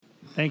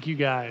Thank you,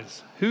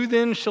 guys. Who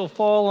then shall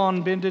fall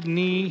on bended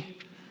knee,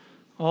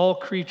 all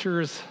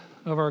creatures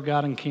of our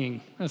God and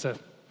King? That's a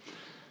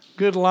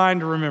good line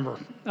to remember.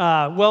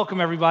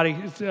 Welcome, everybody.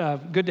 It's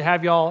good to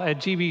have y'all at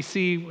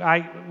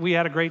GBC. We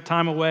had a great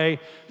time away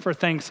for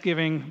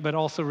Thanksgiving, but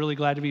also really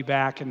glad to be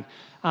back. And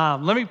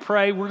let me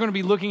pray. We're going to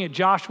be looking at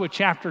Joshua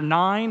chapter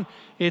 9.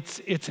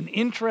 It's an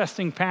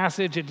interesting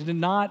passage. It did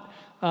not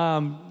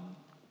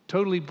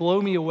totally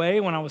blow me away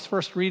when I was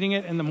first reading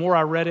it, and the more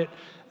I read it,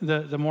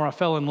 the more I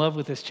fell in love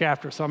with this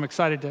chapter. So I'm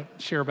excited to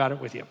share about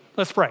it with you.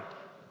 Let's pray.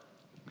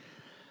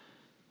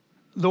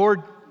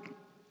 Lord,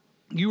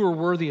 you are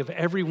worthy of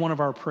every one of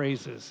our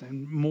praises,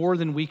 and more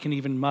than we can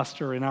even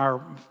muster in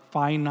our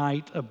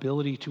finite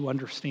ability to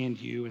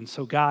understand you. And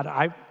so, God,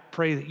 I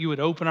pray that you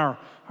would open our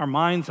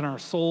minds and our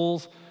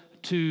souls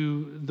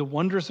to the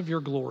wonders of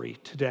your glory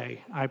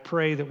today. I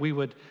pray that we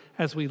would,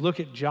 as we look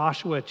at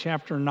Joshua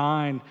chapter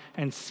 9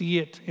 and see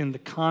it in the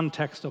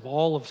context of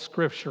all of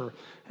Scripture,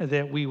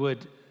 that we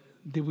would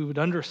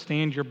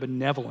understand your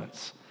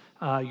benevolence,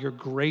 your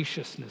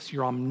graciousness,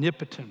 your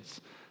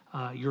omnipotence,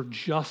 your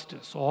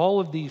justice, all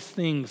of these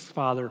things,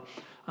 Father.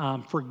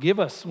 Forgive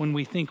us when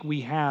we think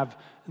we have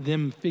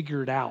them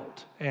figured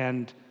out,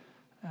 and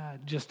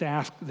just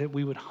ask that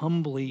we would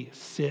humbly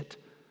sit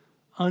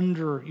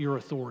under your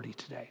authority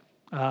today.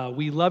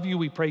 We love you.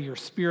 We pray your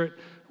Spirit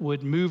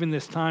would move in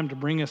this time to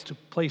bring us to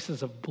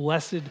places of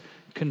blessed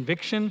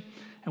conviction,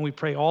 and we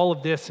pray all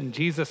of this in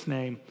Jesus'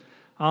 name.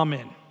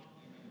 Amen.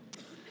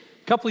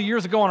 A couple of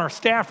years ago on our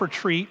staff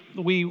retreat,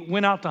 we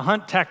went out to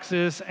Hunt,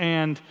 Texas,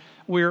 and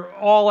we're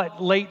all at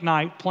late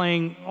night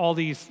playing all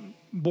these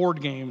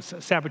board games,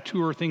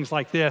 saboteur, things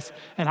like this.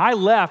 And I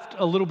left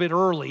a little bit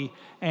early,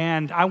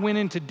 and I went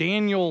into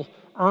Daniel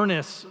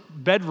Ernest's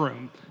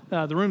bedroom,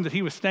 the room that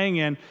he was staying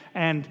in,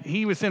 and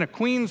he was in a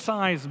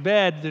queen-size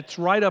bed that's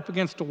right up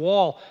against a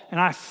wall, and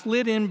I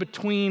slid in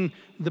between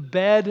the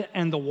bed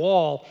and the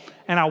wall,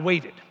 and I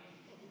waited.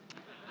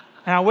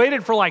 And I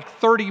waited for like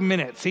 30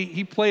 minutes.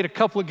 He played a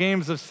couple of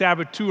games of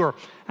saboteur.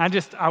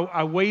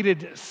 I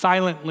waited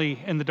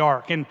silently in the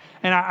dark. And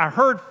I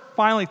heard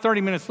finally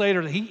 30 minutes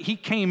later that he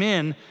came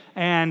in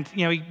and,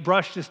 he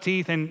brushed his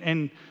teeth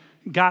and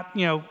got,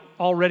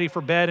 all ready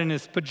for bed in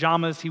his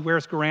pajamas. He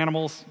wears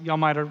Garanimals. Y'all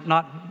might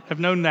not have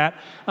known that.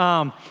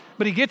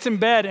 But he gets in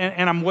bed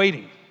and I'm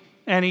waiting.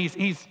 And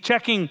he's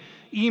checking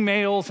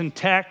emails and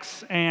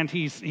texts, and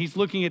he's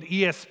looking at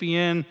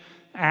ESPN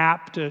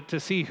app to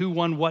see who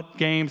won what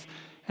games,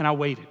 and I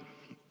waited.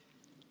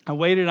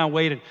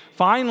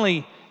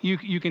 Finally,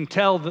 you can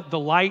tell that the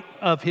light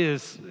of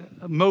his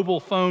mobile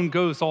phone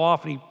goes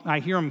off, and I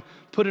hear him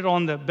put it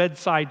on the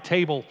bedside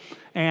table,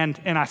 and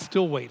I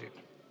still waited.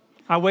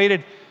 I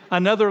waited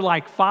another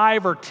like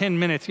 5 or 10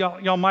 minutes.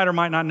 Y'all might or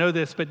might not know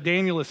this, but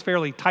Daniel is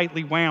fairly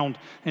tightly wound,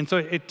 and so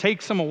it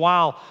takes him a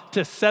while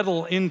to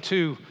settle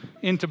into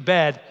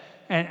bed,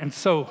 and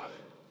so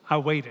I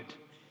waited.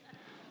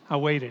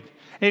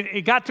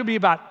 It got to be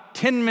about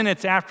 10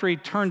 minutes after he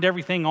turned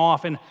everything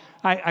off, and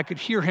I could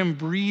hear him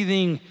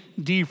breathing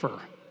deeper.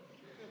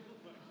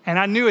 And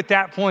I knew at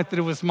that point that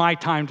it was my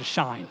time to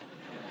shine.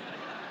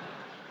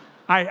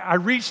 I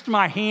reached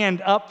my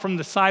hand up from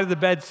the side of the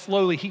bed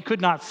slowly. He could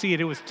not see it.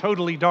 It was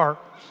totally dark.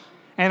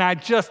 And I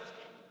just,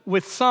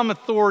 with some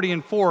authority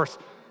and force,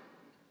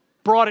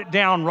 brought it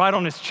down right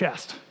on his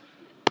chest,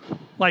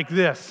 like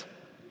this.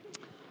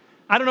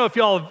 I don't know if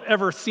y'all have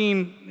ever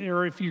seen,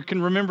 or if you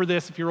can remember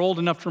this, if you're old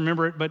enough to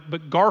remember it,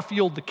 but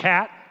Garfield the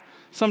cat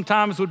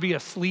sometimes would be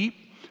asleep,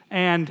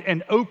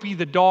 and Opie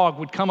the dog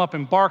would come up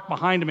and bark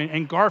behind him,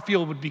 and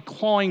Garfield would be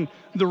clawing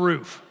the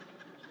roof.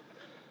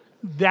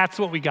 That's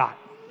what we got.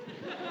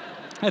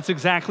 That's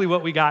exactly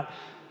what we got.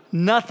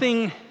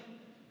 Nothing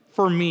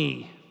for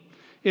me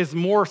is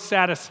more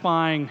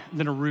satisfying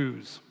than a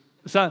ruse.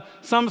 So,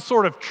 some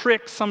sort of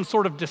trick, some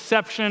sort of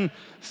deception,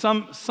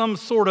 some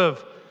sort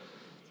of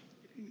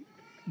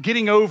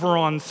getting over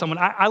on someone.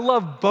 I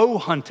love bow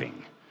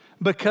hunting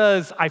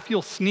because I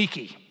feel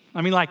sneaky.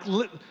 I mean,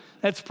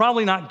 that's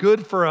probably not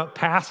good for a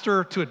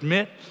pastor to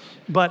admit,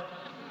 but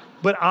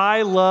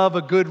I love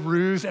a good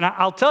ruse. And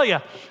I'll tell you,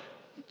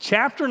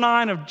 chapter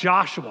 9 of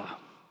Joshua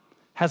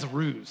has a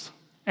ruse.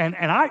 And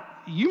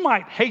you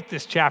might hate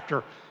this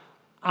chapter.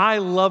 I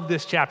love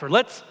this chapter.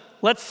 Let's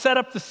set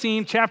up the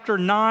scene. Chapter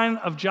 9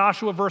 of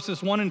Joshua,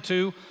 verses 1 and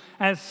 2.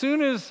 As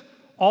soon as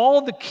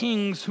all the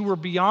kings who were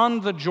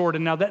beyond the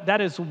Jordan, now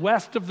that is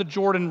west of the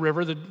Jordan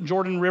River. The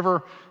Jordan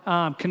River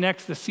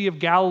connects the Sea of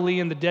Galilee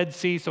and the Dead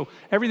Sea, so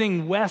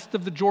everything west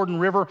of the Jordan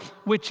River,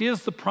 which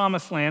is the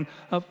promised land,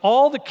 of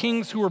all the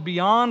kings who were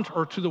beyond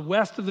or to the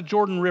west of the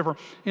Jordan River,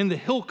 in the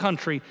hill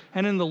country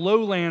and in the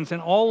lowlands and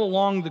all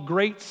along the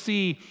great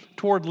sea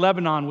toward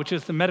Lebanon, which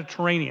is the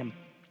Mediterranean.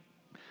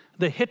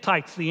 The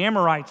Hittites, the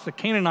Amorites, the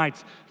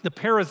Canaanites, the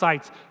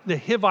Perizzites, the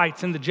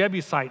Hivites, and the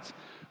Jebusites,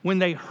 when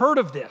they heard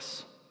of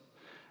this,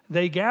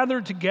 they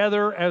gathered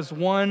together as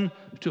one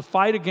to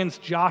fight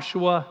against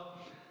Joshua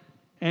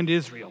and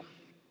Israel.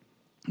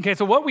 Okay,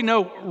 so what we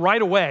know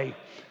right away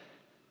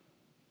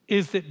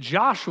is that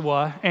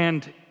Joshua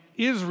and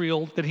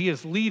Israel that he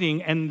is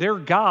leading and their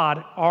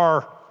God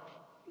are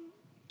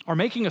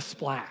making a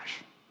splash.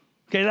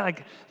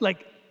 Okay,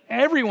 like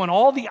everyone,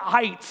 all the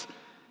ites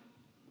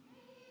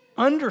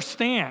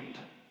understand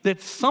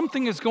that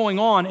something is going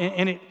on,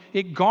 and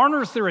it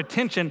garners their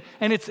attention,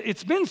 and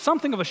it's been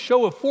something of a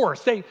show of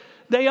force.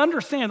 They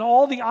understand,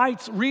 all the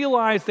ites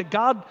realize that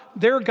God,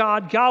 their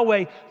God,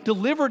 Yahweh,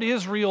 delivered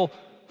Israel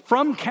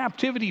from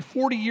captivity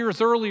 40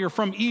 years earlier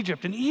from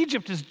Egypt, and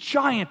Egypt is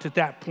giant at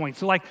that point.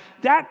 So like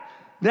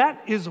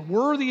that is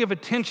worthy of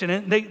attention.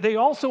 And they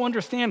also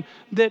understand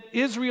that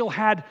Israel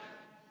had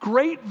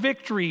great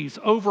victories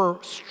over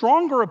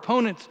stronger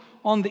opponents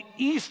on the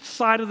east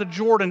side of the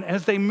Jordan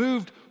as they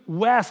moved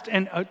west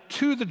and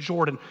to the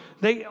Jordan.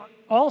 They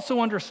also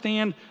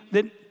understand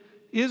that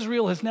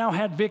Israel has now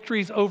had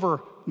victories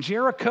over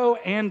Jericho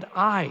and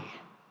Ai.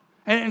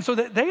 And so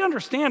that they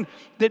understand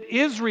that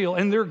Israel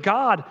and their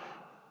God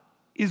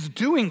is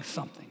doing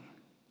something.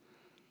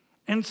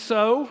 And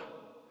so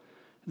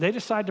they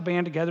decide to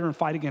band together and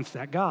fight against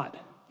that God.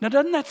 Now,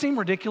 doesn't that seem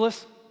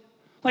ridiculous?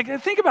 Like,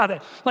 think about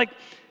it. Like,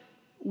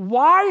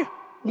 why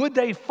would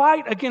they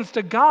fight against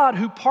a God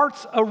who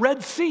parts a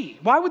Red Sea?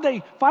 Why would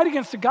they fight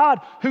against a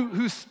God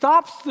who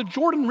stops the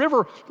Jordan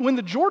River when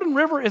the Jordan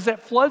River is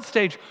at flood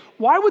stage?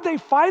 Why would they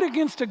fight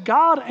against a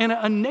God and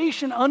a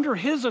nation under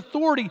his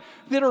authority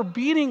that are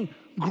beating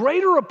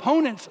greater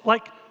opponents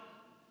like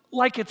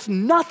it's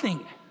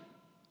nothing?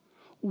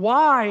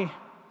 Why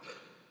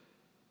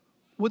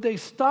would they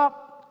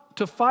stop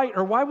to fight,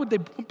 or why would they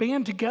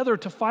band together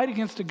to fight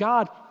against a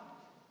God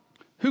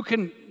who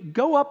can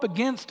go up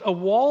against a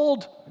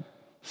walled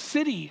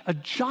city, a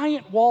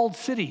giant walled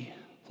city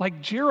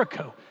like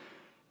Jericho,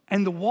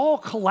 and the wall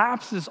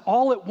collapses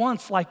all at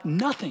once like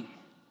nothing?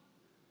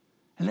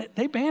 And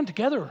they band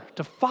together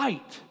to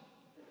fight.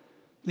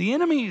 The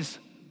enemies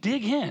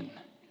dig in.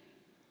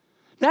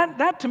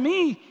 That to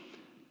me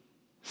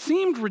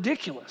seemed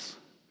ridiculous.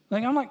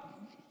 I'm like,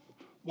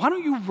 why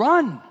don't you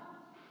run?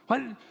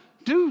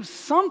 Do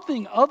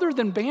something other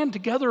than band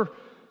together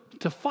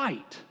to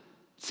fight.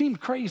 It seemed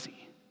crazy.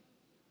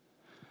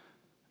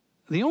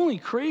 The only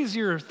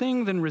crazier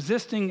thing than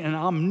resisting an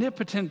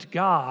omnipotent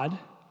God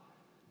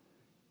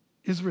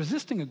is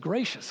resisting a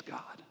gracious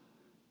God.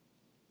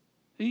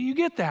 You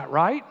get that,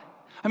 right?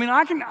 I mean,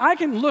 I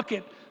can look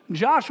at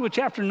Joshua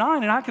chapter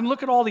 9 and I can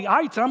look at all the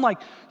ites and I'm like,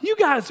 you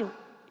guys are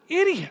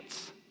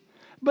idiots.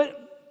 But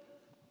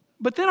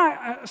then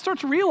I start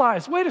to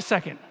realize, wait a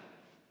second.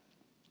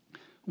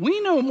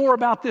 We know more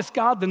about this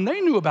God than they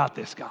knew about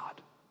this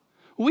God.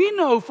 We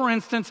know, for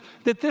instance,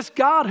 that this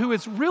God who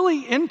is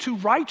really into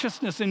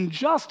righteousness and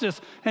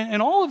justice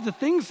and all of the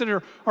things that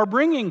are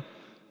bringing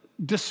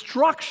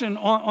destruction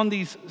on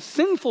these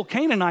sinful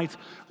Canaanites,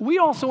 we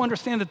also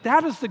understand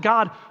that is the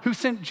God who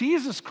sent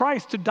Jesus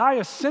Christ to die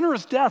a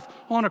sinner's death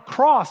on a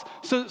cross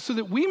so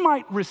that we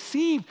might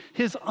receive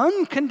his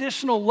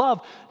unconditional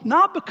love,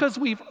 not because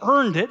we've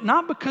earned it,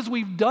 not because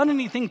we've done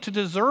anything to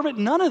deserve it,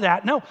 none of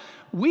that. No,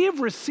 we have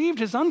received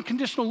his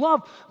unconditional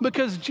love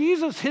because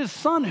Jesus, his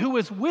son, who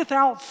is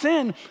without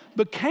sin,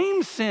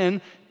 became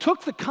sin,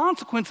 took the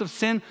consequence of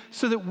sin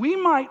so that we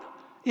might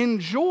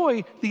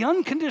enjoy the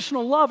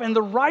unconditional love and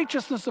the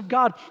righteousness of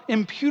God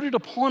imputed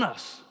upon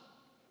us.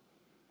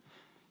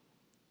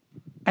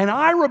 And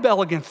I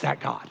rebel against that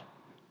God.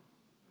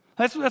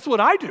 That's what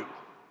I do.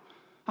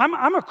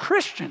 I'm a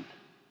Christian.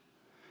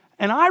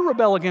 And I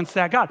rebel against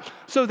that God.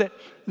 So that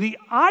the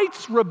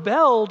ites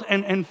rebelled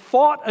and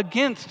fought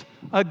against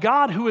a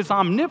God who is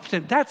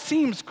omnipotent. That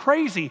seems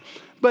crazy.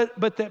 But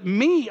that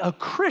me, a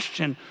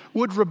Christian,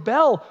 would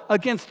rebel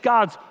against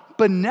God's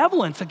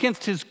benevolence,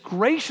 against his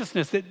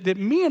graciousness, that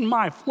me and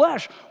my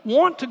flesh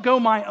want to go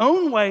my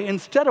own way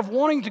instead of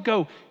wanting to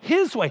go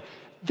his way.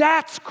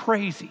 That's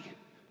crazy.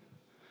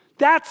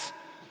 That's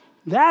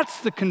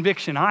the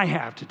conviction I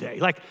have today.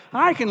 Like,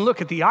 I can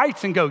look at the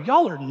ites and go,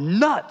 y'all are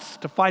nuts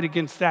to fight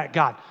against that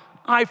God.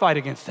 I fight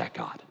against that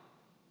God.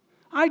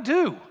 I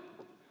do.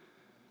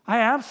 I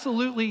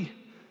absolutely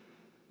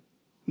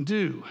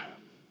do.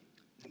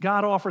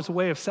 God offers a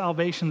way of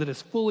salvation that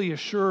is fully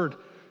assured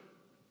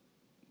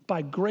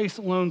by grace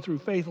alone, through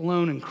faith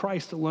alone, in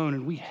Christ alone,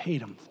 and we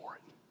hate him for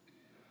it.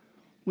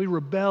 We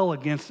rebel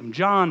against him.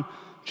 John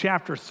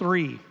chapter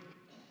 3,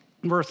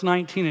 verse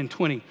 19 and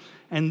 20.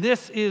 And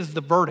this is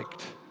the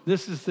verdict.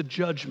 This is the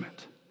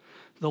judgment.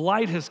 The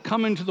light has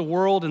come into the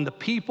world, and the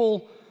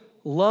people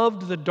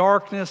loved the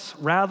darkness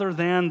rather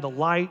than the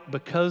light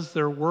because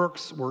their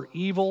works were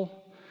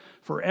evil.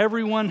 For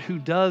everyone who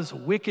does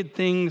wicked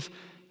things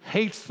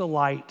hates the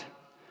light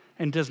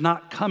and does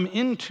not come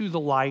into the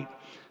light,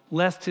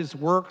 lest his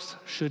works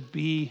should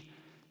be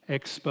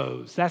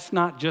exposed. That's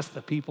not just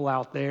the people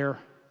out there.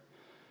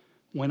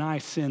 When I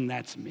sin,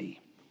 that's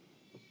me.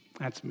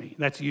 That's me.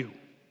 That's you.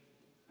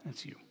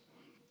 That's you.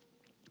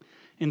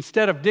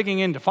 Instead of digging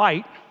in to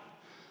fight,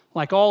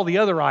 like all the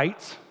other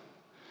ites,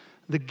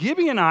 the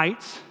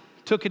Gibeonites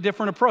took a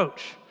different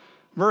approach.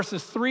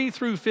 Verses 3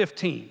 through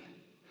 15.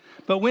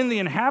 But when the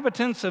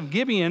inhabitants of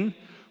Gibeon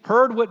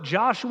heard what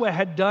Joshua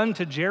had done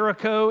to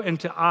Jericho and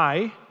to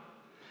Ai,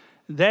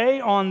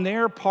 They, on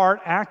their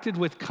part, acted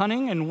with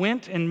cunning and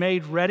went and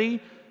made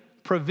ready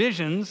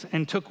provisions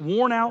and took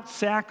worn-out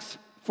sacks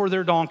for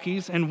their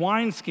donkeys and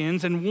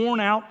wineskins and worn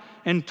out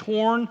and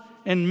torn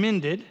and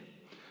mended,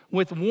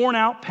 with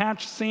worn-out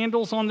patched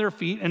sandals on their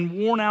feet and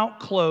worn-out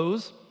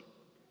clothes.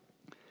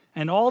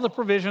 And all the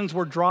provisions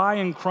were dry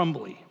and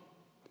crumbly.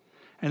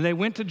 And they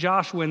went to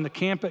Joshua in the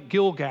camp at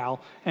Gilgal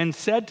and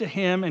said to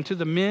him and to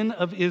the men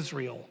of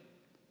Israel,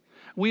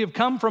 "We have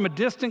come from a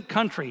distant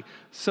country,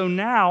 so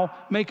now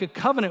make a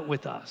covenant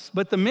with us."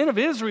 But the men of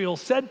Israel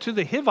said to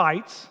the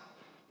Hivites,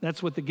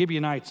 that's what the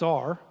Gibeonites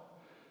are,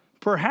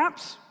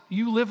 "Perhaps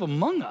you live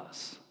among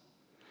us.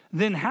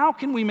 Then how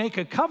can we make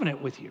a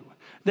covenant with you?"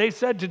 They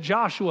said to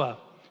Joshua,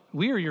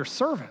 "We are your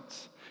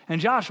servants."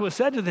 And Joshua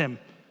said to them,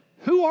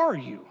 "Who are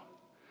you?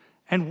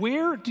 And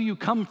where do you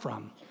come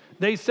from?"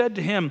 They said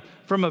to him,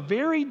 "From a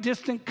very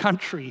distant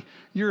country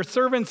your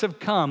servants have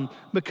come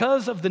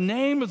because of the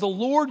name of the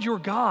Lord your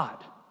God.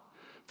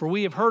 For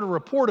we have heard a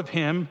report of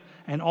him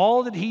and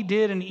all that he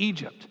did in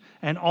Egypt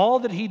and all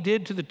that he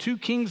did to the two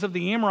kings of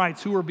the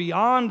Amorites who were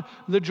beyond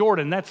the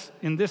Jordan." That's,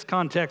 in this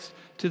context,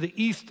 to the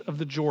east of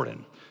the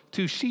Jordan.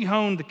 "To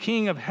Sihon, the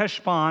king of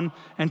Heshbon,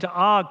 and to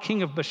Og,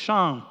 king of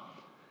Bashan,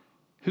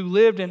 who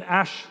lived in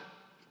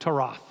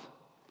Ashtaroth.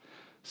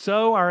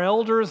 So our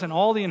elders and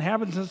all the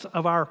inhabitants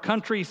of our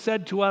country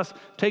said to us,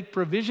 'Take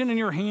provision in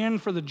your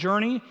hand for the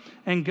journey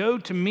and go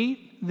to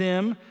meet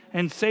them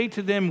and say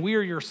to them, we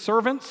are your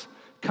servants.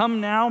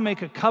 Come now,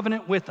 make a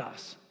covenant with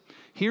us.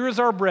 Here is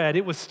our bread.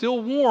 It was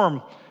still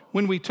warm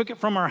when we took it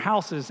from our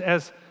houses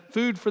as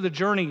food for the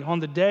journey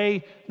on the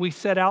day we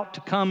set out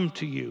to come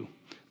to you.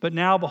 But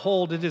now,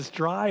 behold, it is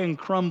dry and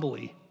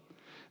crumbly.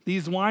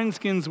 These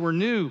wineskins were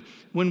new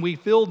when we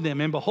filled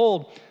them, and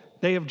behold,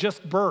 they have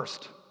just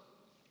burst.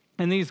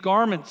 And these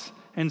garments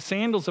and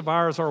sandals of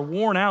ours are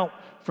worn out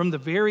from the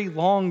very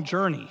long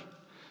journey.'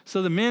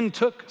 So the men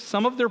took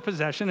some of their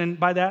possession, and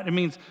by that it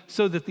means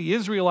so that the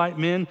Israelite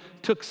men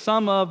took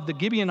some of the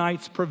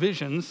Gibeonites'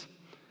 provisions,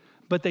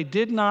 but they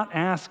did not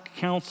ask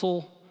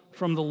counsel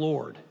from the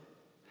Lord.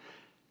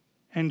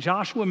 And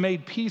Joshua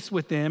made peace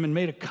with them and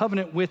made a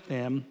covenant with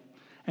them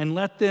and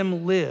let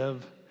them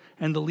live,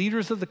 and the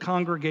leaders of the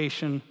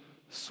congregation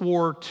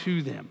swore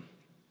to them."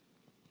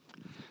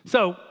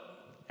 So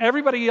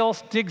everybody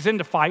else digs in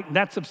to fight, and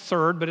that's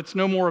absurd, but it's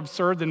no more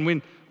absurd than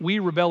when we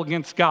rebel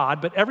against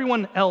God. But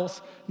everyone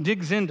else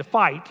digs in to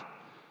fight.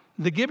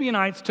 The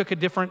Gibeonites took a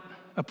different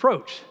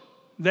approach.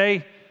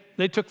 They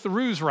took the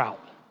ruse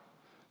route.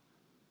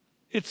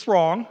 It's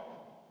wrong.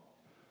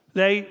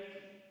 They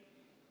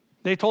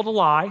told a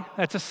lie.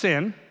 That's a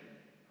sin.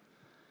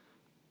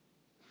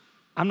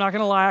 I'm not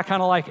going to lie, I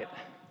kind of like it.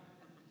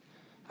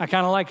 I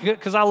kind of like it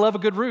because I love a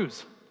good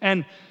ruse.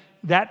 And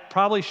that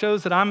probably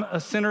shows that I'm a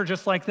sinner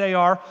just like they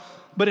are,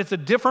 but it's a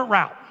different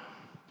route.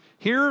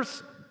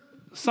 Here's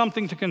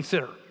something to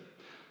consider.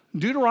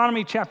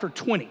 Deuteronomy chapter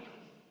 20.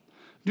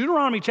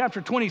 Deuteronomy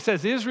chapter 20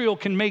 says Israel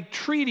can make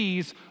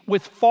treaties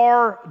with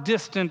far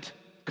distant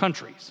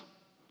countries.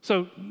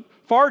 So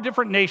far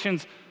different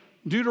nations,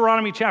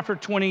 Deuteronomy chapter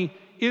 20,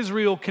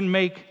 Israel can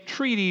make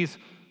treaties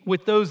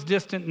with those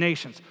distant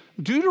nations.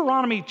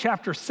 Deuteronomy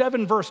chapter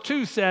 7 verse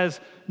 2 says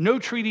no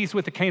treaties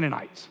with the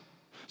Canaanites.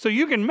 So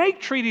you can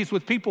make treaties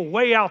with people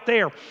way out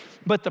there,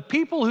 but the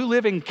people who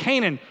live in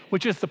Canaan,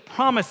 which is the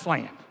promised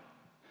land,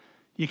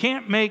 you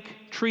can't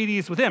make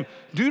treaties with them.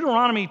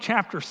 Deuteronomy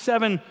chapter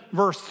 7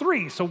 verse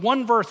 3, so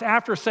one verse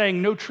after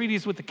saying no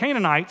treaties with the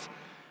Canaanites,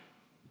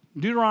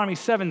 Deuteronomy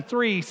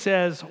 7:3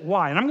 says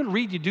why. And I'm going to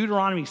read you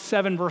Deuteronomy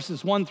 7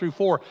 verses 1 through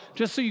 4,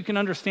 just so you can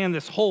understand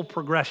this whole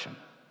progression.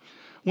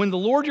 "When the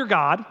Lord your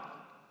God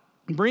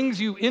brings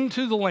you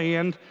into the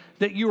land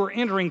that you are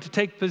entering to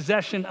take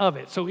possession of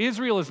it." So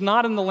Israel is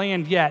not in the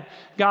land yet.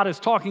 God is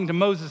talking to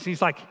Moses.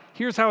 He's like,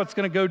 here's how it's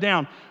going to go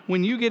down.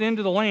 When you get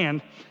into the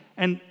land,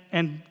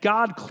 and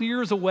God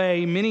clears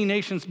away many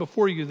nations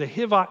before you, the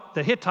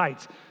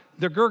Hittites,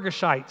 the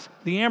Girgashites,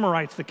 the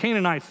Amorites, the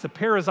Canaanites, the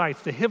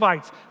Perizzites, the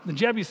Hivites, the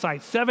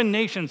Jebusites, 7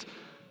 nations,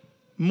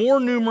 more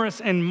numerous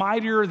and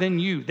mightier than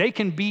you. They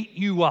can beat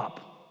you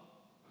up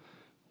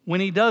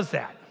when he does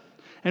that.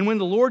 "And when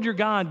the Lord your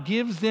God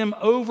gives them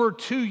over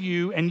to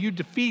you and you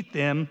defeat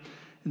them,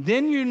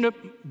 then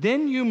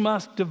you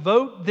must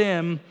devote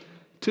them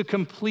to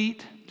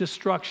complete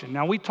destruction."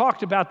 Now, we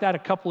talked about that a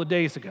couple of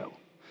days ago.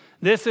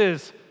 This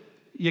is,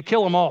 you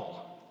kill them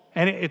all.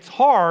 And it's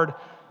hard,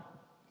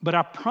 but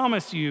I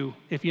promise you,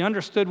 if you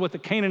understood what the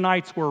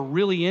Canaanites were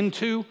really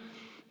into,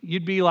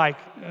 you'd be like,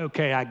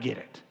 okay, I get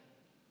it.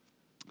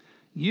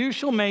 "You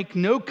shall make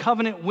no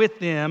covenant with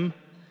them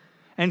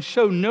and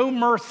show no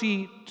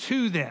mercy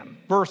to them."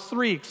 Verse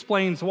 3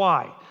 explains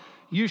why.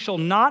 "You shall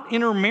not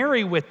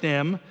intermarry with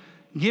them,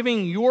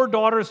 giving your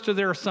daughters to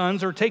their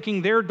sons or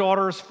taking their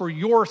daughters for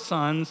your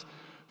sons,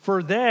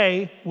 for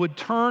they would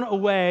turn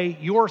away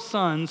your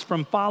sons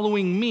from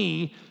following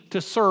me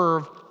to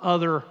serve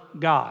other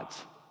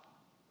gods."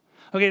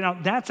 Okay, now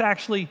that's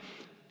actually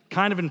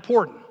kind of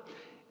important.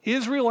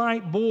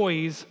 Israelite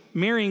boys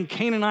marrying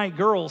Canaanite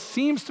girls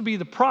seems to be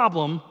the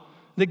problem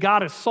that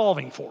God is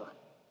solving for.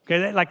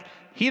 Okay, like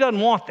he doesn't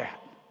want that.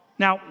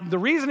 Now, the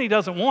reason he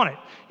doesn't want it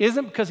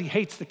isn't because he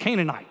hates the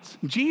Canaanites.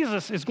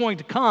 Jesus is going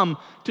to come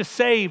to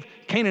save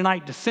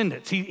Canaanite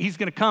descendants. He's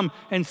going to come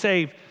and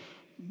save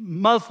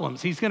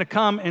Muslims. He's going to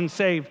come and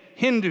save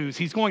Hindus.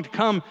 He's going to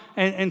come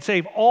and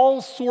save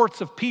all sorts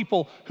of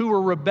people who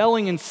are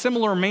rebelling in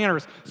similar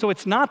manners. So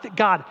it's not that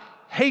God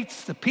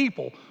hates the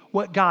people.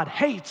 What God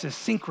hates is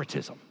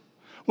syncretism.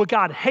 What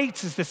God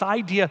hates is this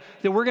idea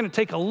that we're going to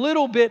take a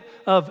little bit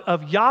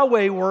of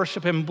Yahweh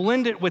worship and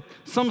blend it with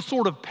some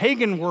sort of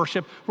pagan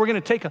worship. We're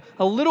going to take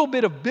a little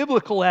bit of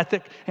biblical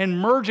ethic and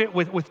merge it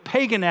with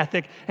pagan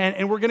ethic,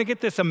 and we're going to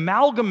get this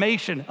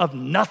amalgamation of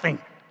nothing.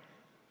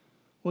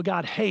 What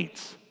God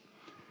hates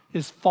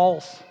is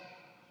false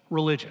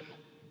religion.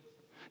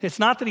 It's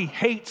not that he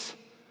hates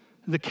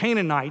the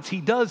Canaanites. He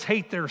does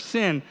hate their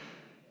sin.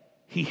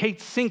 He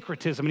hates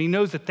syncretism, and he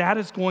knows that that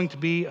is going to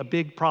be a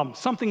big problem.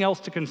 Something else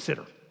to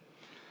consider.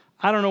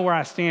 I don't know where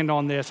I stand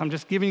on this. I'm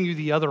just giving you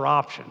the other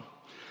option.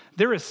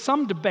 There is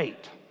some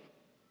debate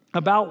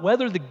about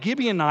whether the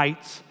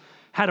Gibeonites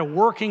had a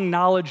working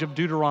knowledge of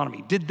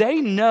Deuteronomy. Did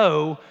they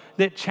know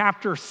that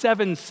chapter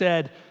 7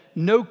 said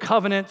no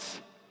covenants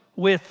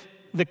with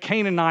the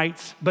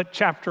Canaanites, but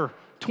chapter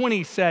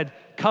 20 said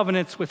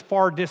covenants with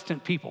far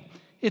distant people?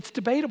 It's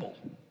debatable.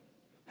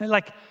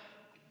 Like,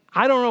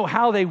 I don't know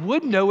how they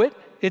would know it.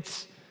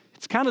 It's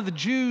kind of the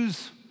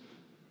Jews'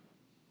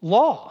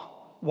 law.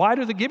 Why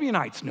do the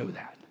Gibeonites know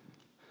that?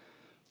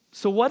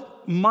 So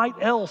what might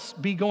else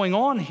be going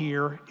on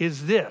here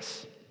is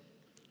this.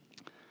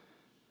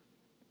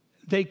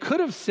 They could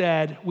have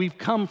said, we've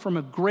come from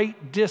a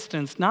great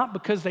distance, not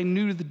because they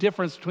knew the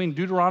difference between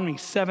Deuteronomy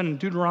 7 and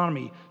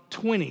Deuteronomy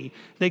 20.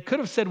 They could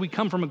have said, we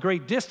come from a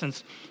great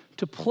distance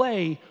to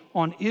play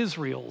on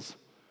Israel's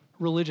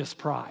religious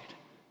pride.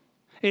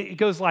 It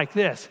goes like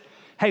this.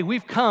 Hey,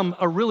 we've come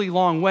a really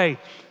long way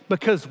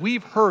because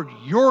we've heard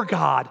your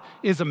God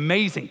is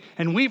amazing.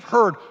 And we've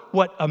heard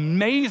what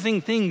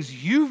amazing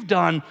things you've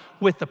done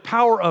with the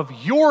power of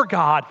your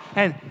God.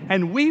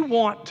 And we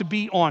want to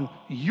be on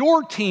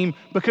your team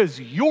because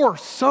you're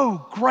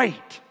so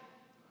great.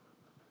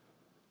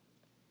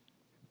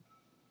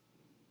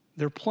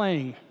 They're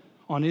playing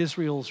on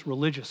Israel's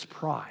religious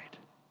pride.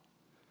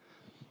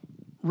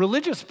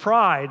 Religious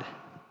pride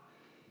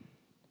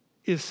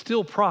is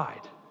still pride.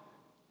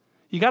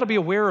 You got to be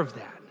aware of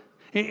that.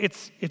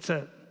 It's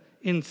an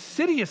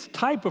insidious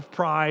type of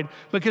pride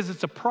because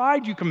it's a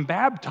pride you can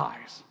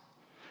baptize.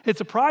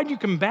 It's a pride you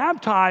can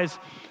baptize,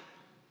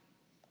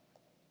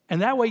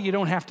 and that way you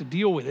don't have to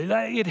deal with it.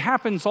 It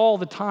happens all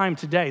the time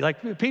today.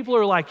 Like, people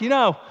are like,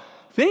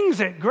 things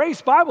at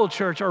Grace Bible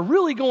Church are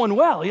really going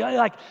well.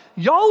 Like,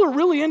 y'all are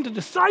really into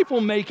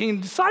disciple making,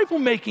 and disciple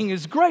making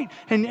is great,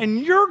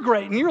 and you're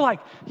great. And you're like,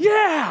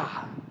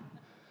 yeah,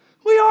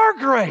 we are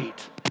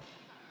great.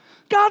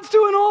 God's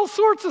doing all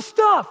sorts of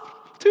stuff.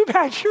 Too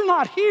bad you're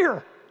not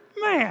here.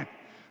 Man,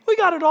 we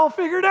got it all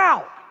figured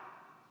out.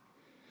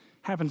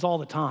 Happens all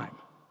the time.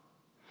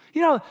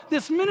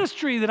 This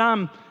ministry that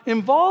I'm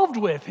involved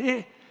with,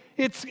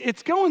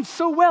 it's going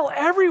so well.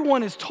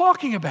 Everyone is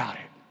talking about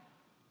it.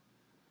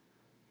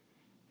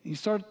 You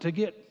start to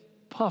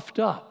get puffed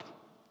up.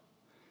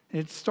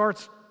 It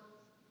starts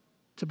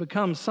to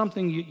become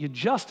something you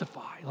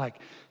justify. Like,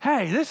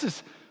 hey,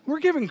 we're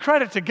giving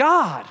credit to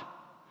God.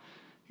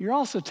 You're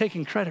also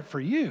taking credit for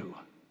you.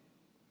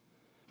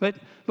 But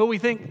we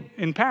think,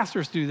 and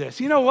pastors do this,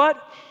 you know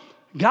what?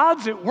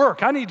 God's at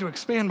work. I need to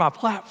expand my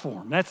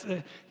platform.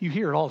 You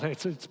hear it all the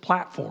time. It's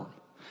platform.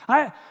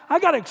 I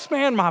got to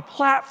expand my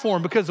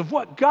platform because of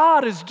what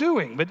God is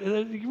doing. But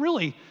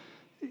really,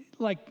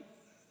 like,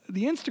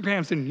 the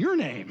Instagram's in your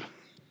name.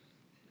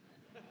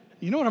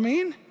 You know what I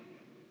mean?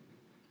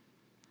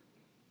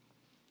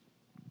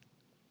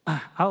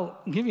 I'll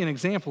give you an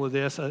example of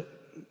this. A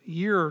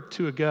year or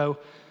two ago,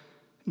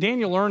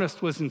 Daniel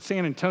Ernest was in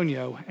San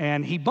Antonio,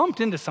 and he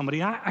bumped into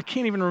somebody. I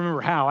can't even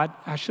remember how.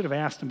 I should have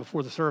asked him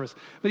before the service.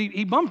 But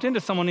he bumped into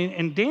someone,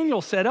 and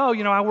Daniel said,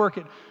 I work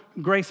at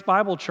Grace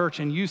Bible Church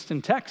in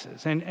Houston,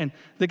 Texas. And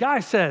the guy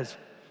says,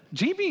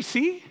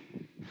 GBC?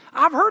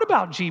 I've heard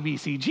about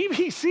GBC.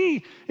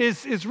 GBC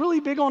is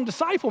really big on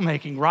disciple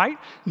making, right?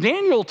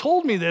 Daniel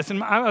told me this,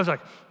 and I was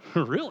like,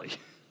 really?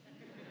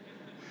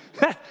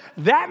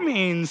 That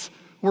means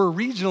we're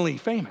regionally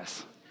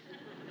famous.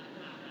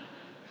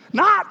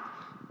 Not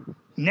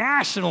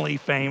nationally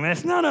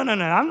famous. No.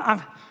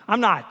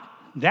 I'm not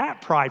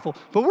that prideful,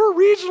 but we're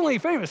regionally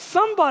famous.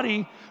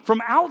 Somebody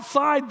from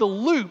outside the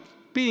loop,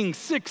 being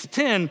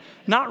 6'10",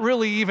 not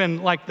really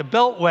even like the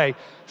Beltway,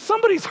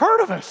 somebody's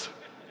heard of us.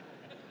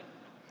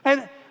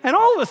 And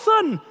all of a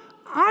sudden,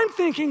 I'm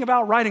thinking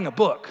about writing a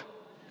book.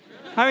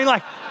 I mean,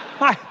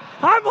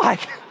 I'm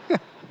like,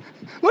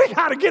 we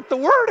got to get the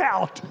word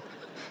out.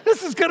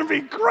 This is going to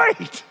be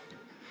great.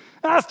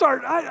 And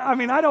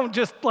I don't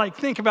just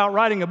think about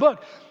writing a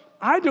book.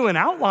 I do an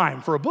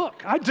outline for a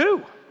book. I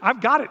do. I've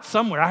got it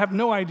somewhere. I have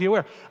no idea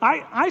where.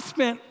 I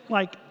spent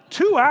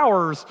 2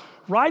 hours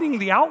writing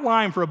the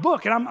outline for a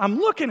book, and I'm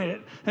looking at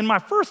it, and my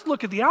first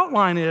look at the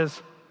outline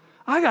is,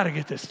 I got to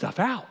get this stuff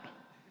out.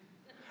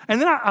 And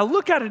then I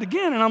look at it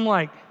again and I'm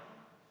like,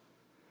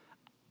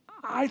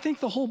 I think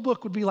the whole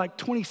book would be like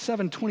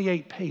 27,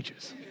 28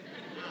 pages.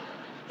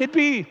 It'd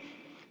be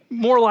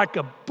more like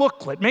a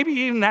booklet. Maybe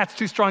even that's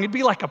too strong. It'd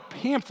be like a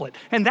pamphlet.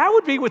 And that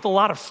would be with a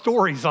lot of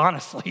stories,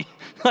 honestly.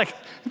 Like,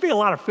 it'd be a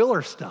lot of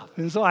filler stuff.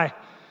 And so I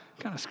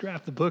kind of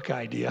scrapped the book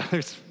idea.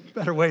 There's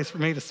better ways for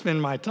me to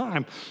spend my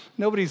time.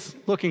 Nobody's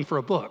looking for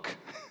a book,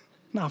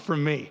 not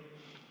from me.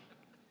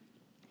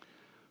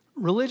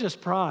 Religious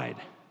pride,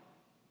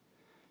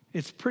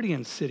 it's pretty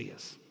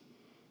insidious.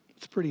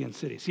 It's pretty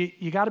insidious.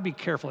 You got to be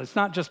careful. It's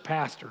not just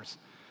pastors.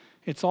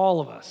 It's all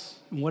of us.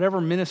 In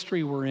whatever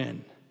ministry we're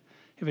in,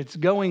 if it's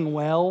going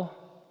well,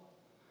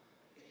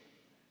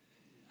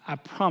 I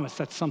promise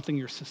that's something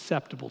you're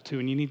susceptible to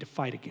and you need to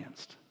fight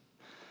against.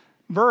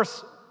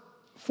 Verse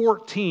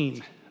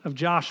 14 of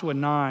Joshua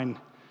 9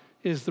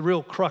 is the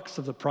real crux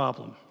of the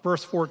problem.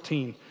 Verse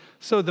 14.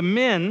 So the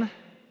men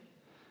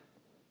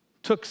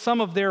took some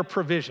of their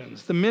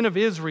provisions. The men of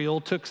Israel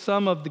took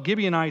some of the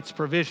Gibeonites'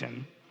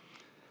 provision,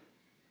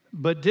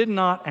 but did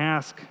not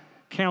ask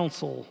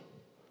counsel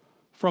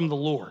from the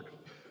Lord.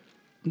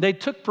 They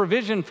took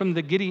provision from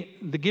the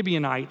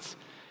Gibeonites,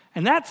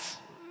 and that's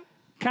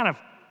kind of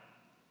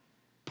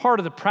part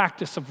of the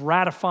practice of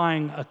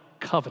ratifying a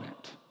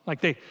covenant.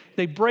 Like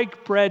they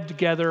break bread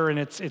together, and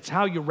it's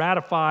how you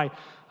ratify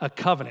a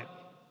covenant.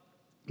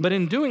 But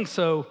in doing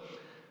so,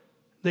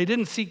 they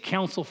didn't seek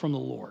counsel from the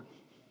Lord.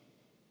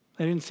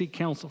 They didn't seek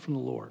counsel from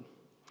the Lord.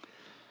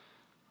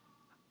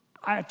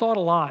 I thought a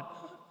lot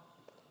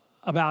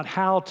about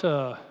how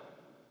to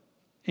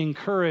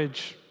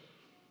encourage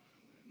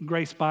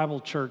Grace Bible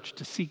Church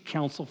to seek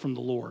counsel from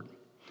the Lord.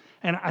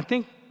 And I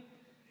think,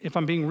 if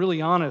I'm being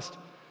really honest,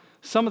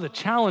 some of the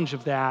challenge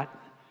of that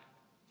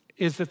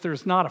is that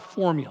there's not a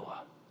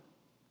formula.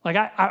 Like,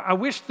 I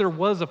wish there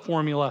was a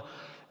formula.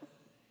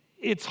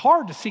 It's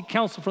hard to seek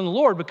counsel from the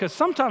Lord because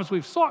sometimes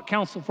we've sought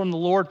counsel from the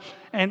Lord,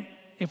 and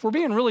if we're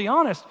being really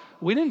honest,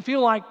 we didn't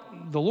feel like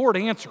the Lord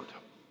answered.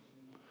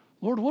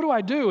 Lord, what do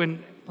I do?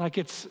 And like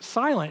it's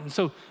silent. And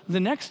so the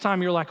next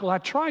time you're like, well, I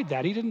tried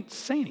that. He didn't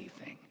say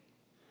anything.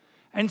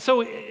 And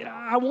so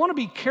I want to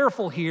be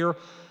careful here.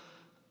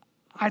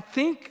 I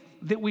think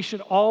that we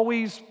should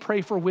always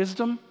pray for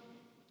wisdom.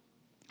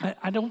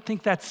 I don't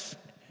think that's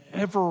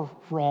ever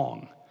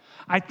wrong.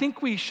 I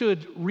think we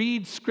should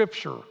read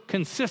Scripture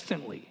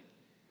consistently,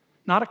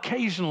 not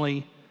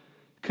occasionally,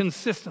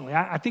 consistently.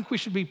 I think we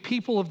should be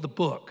people of the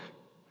book.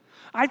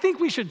 I think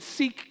we should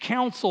seek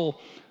counsel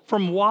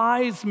from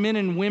wise men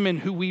and women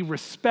who we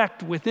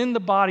respect within the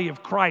body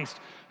of Christ,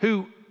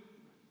 who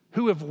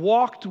have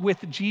walked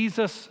with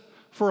Jesus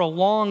for a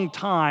long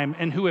time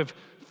and who have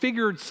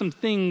figured some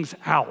things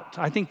out.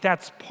 I think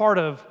that's part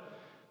of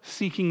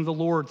seeking the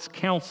Lord's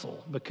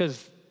counsel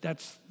because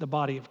that's the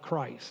body of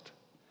Christ.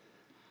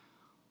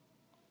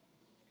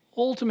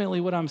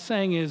 Ultimately, what I'm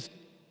saying is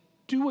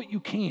do what you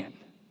can.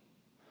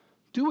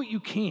 Do what you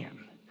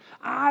can.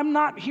 I'm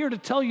not here to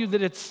tell you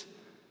that it's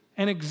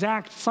an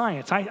exact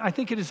science. I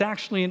think it is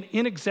actually an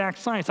inexact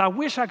science. I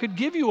wish I could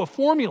give you a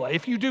formula.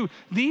 If you do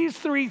these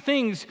three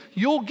things,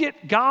 you'll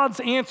get God's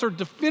answer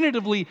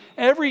definitively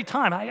every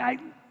time.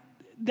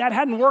 That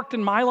hadn't worked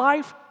in my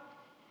life.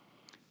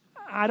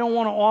 I don't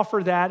want to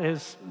offer that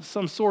as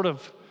some sort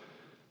of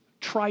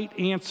trite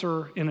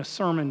answer in a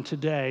sermon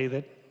today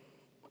that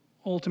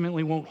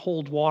ultimately won't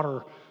hold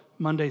water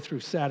Monday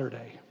through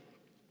Saturday.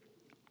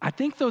 I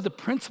think, though, the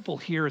principle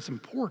here is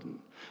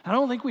important. I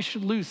don't think we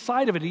should lose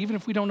sight of it, even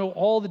if we don't know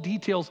all the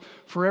details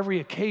for every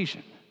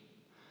occasion.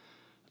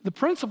 The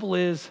principle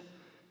is,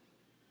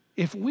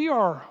 if we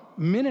are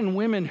men and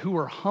women who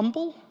are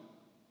humble,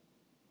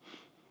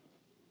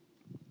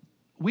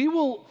 we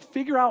will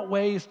figure out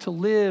ways to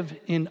live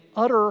in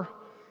utter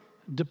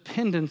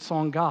dependence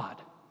on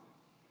God.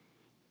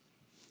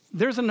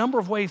 There's a number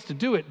of ways to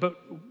do it, but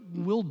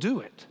we'll do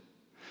it.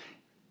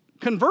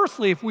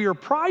 Conversely, if we are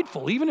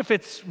prideful, even if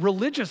it's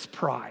religious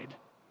pride,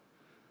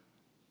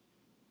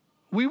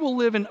 we will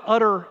live in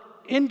utter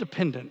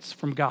independence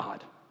from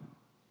God.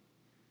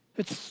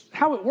 It's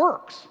how it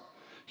works.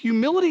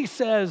 Humility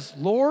says,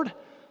 Lord,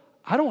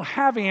 I don't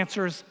have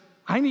answers.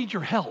 I need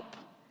your help.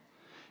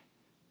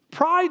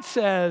 Pride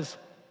says,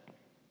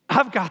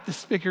 I've got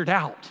this figured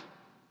out.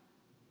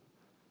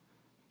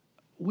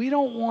 We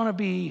don't want to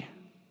be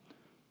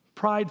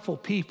prideful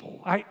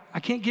people. I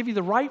can't give you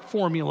the right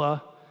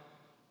formula.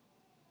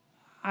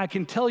 I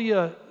can tell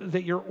you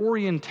that your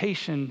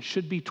orientation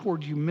should be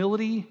toward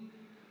humility,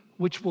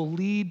 which will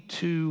lead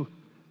to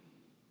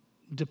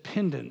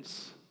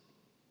dependence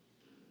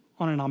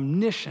on an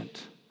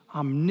omniscient,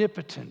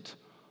 omnipotent,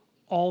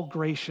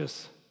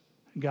 all-gracious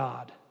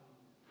God.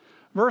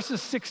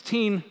 Verses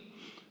 16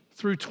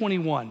 through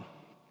 21.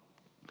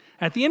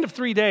 At the end of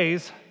 3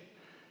 days,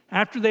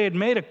 after they had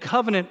made a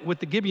covenant with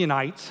the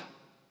Gibeonites,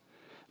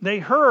 they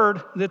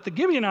heard that the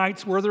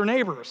Gibeonites were their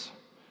neighbors,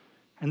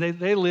 and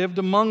they lived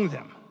among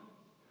them.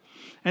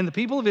 And the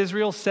people of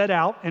Israel set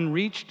out and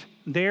reached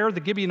there,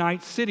 the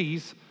Gibeonite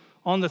cities,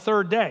 on the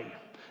third day.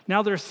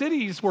 Now their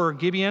cities were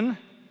Gibeon,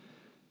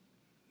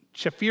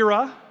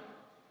 Chephirah,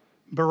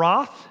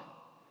 Barath,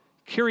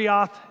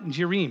 Kiriath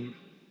Jearim.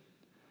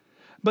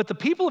 But the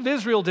people of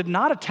Israel did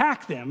not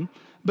attack them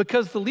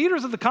because the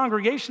leaders of the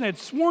congregation had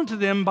sworn to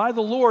them by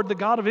the Lord, the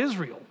God of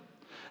Israel.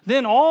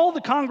 Then all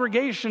the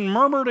congregation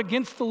murmured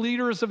against the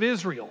leaders of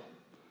Israel.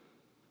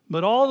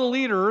 But all the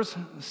leaders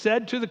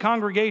said to the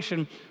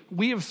congregation,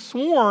 "We have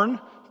sworn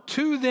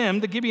to them,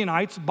 the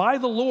Gibeonites, by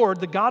the Lord,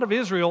 the God of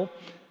Israel,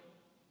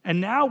 and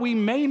now we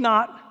may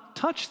not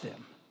touch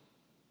them.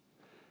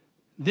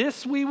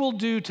 This we will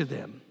do to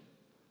them.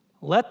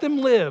 Let them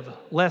live,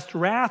 lest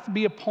wrath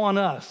be upon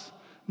us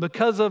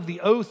because of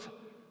the oath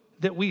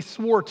that we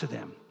swore to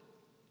them."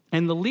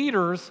 And the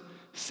leaders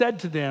said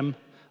to them,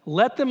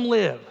 "Let them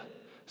live."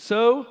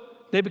 So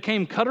they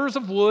became cutters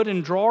of wood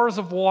and drawers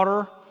of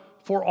water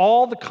for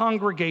all the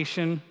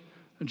congregation,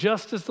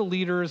 just as the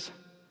leaders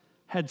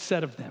had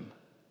said of them.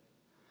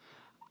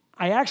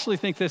 I actually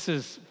think this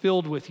is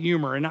filled with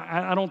humor, and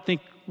I don't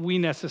think we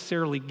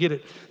necessarily get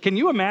it. Can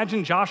you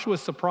imagine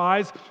Joshua's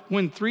surprise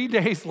when 3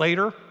 days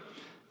later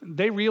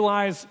they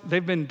realize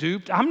they've been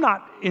duped? I'm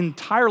not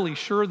entirely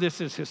sure this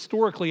is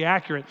historically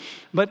accurate,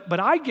 but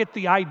I get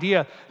the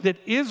idea that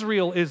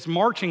Israel is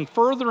marching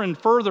further and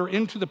further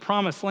into the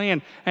promised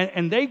land,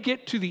 and they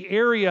get to the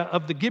area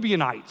of the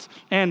Gibeonites,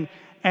 and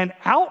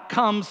out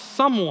comes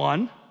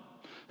someone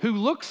who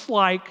looks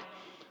like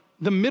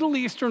the Middle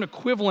Eastern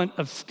equivalent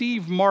of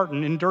Steve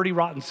Martin in Dirty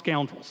Rotten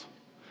Scoundrels.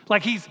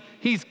 Like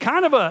he's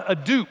kind of a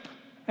dupe,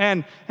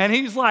 and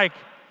he's like,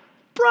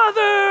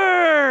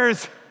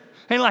 "Brothers!"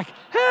 And like,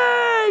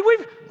 "Hey,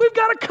 we've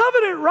got a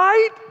covenant,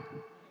 right?"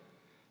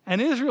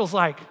 And Israel's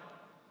like,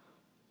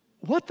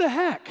 "What the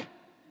heck?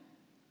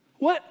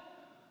 What?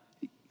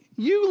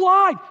 You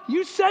lied.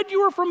 You said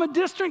you were from a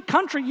distant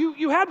country.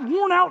 You had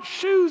worn out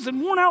shoes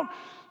and worn out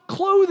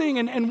clothing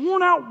and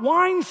worn out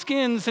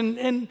wineskins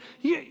and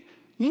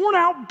worn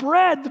out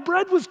bread. The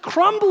bread was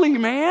crumbly,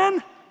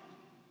 man."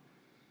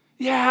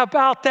 "Yeah,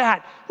 about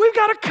that. We've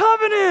got a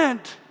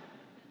covenant."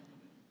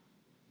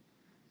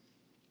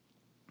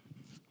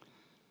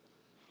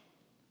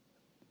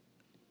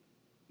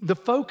 The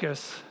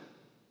focus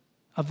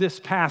of this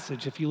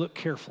passage, if you look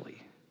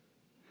carefully,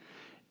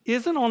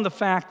 isn't on the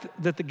fact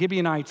that the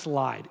Gibeonites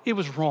lied. It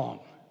was wrong.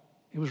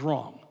 It was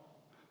wrong.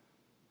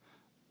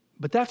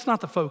 But that's not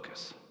the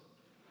focus.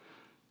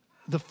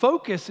 The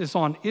focus is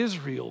on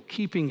Israel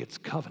keeping its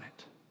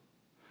covenant.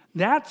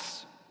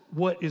 That's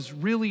what is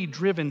really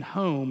driven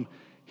home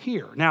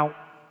here. Now,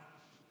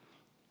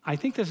 I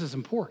think this is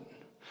important.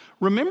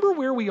 Remember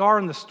where we are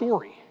in the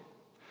story.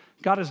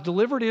 God has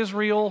delivered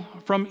Israel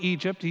from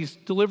Egypt. He's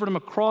delivered them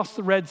across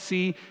the Red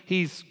Sea.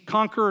 He's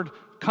conquered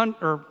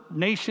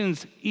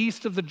nations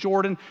east of the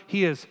Jordan.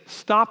 He has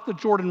stopped the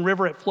Jordan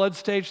River at flood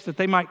stage that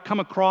they might come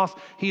across.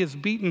 He has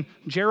beaten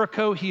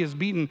Jericho. He has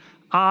beaten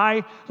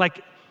Ai.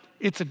 Like,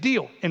 it's a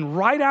deal. And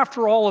right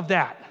after all of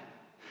that,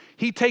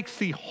 he takes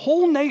the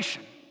whole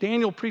nation.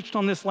 Daniel preached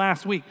on this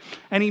last week.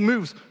 And he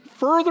moves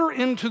further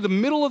into the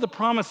middle of the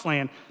promised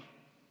land.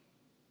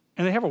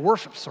 And they have a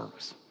worship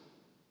service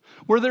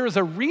where there is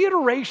a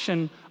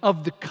reiteration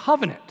of the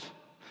covenant.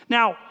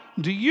 Now,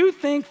 do you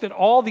think that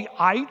all the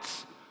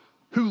ites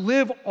who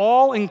live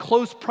all in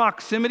close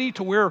proximity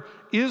to where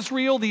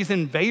Israel, these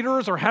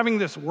invaders, are having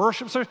this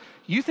worship service,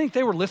 you think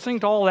they were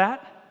listening to all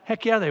that?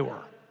 Heck yeah, they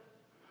were.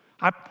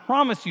 I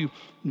promise you,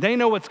 they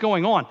know what's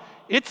going on.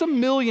 It's 1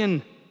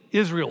 million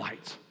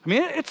Israelites. I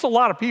mean, it's a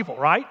lot of people,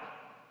 right?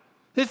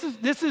 This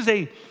is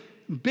a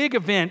big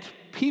event.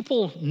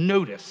 People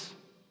notice.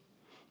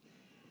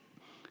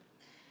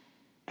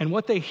 And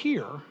what they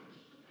hear,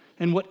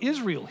 and what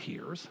Israel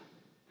hears,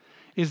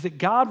 is that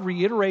God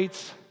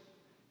reiterates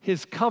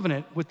his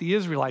covenant with the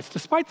Israelites,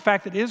 despite the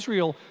fact that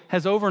Israel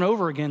has over and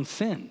over again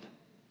sinned.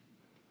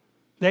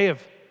 They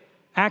have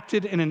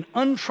acted in an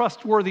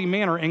untrustworthy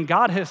manner, and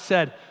God has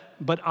said,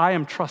 "But I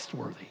am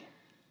trustworthy."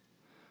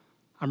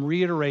 I'm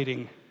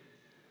reiterating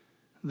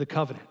the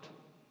covenant.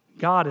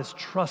 God is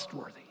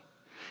trustworthy.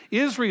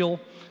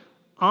 Israel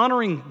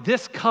honoring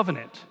this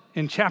covenant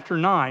in chapter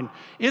 9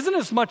 isn't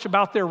as much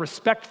about their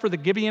respect for the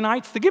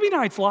Gibeonites. The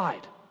Gibeonites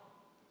lied.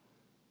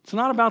 It's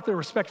not about their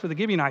respect for the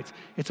Gibeonites.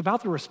 It's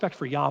about their respect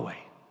for Yahweh.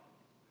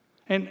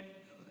 And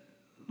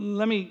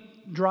let me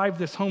drive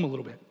this home a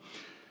little bit.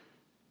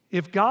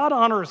 If God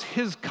honors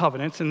his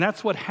covenants, and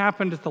that's what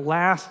happened at the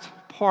last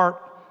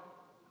part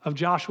of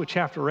Joshua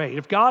chapter 8,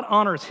 if God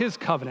honors his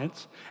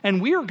covenants,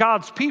 and we are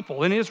God's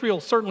people, and Israel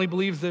certainly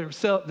believes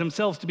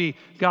themselves to be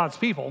God's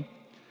people,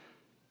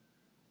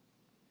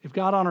 if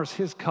God honors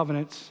his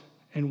covenants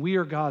and we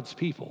are God's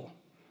people,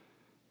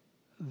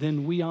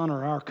 then we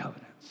honor our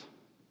covenants.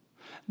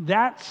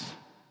 That's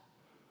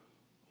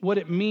what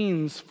it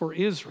means for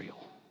Israel.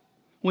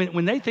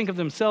 When they think of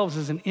themselves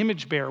as an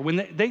image bearer,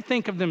 when they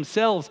think of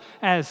themselves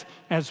as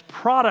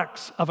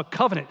products of a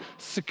covenant,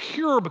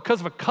 secure because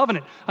of a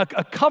covenant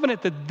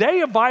that they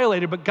have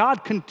violated, but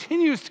God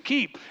continues to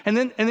keep. And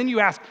then you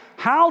ask,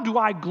 how do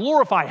I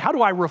glorify, how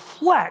do I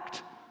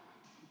reflect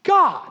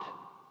God?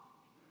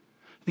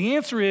 The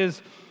answer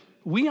is,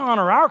 we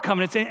honor our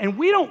covenants, and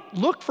we don't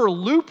look for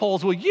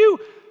loopholes. Well, you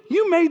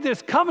You made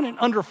this covenant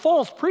under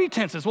false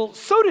pretenses. Well,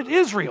 so did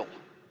Israel.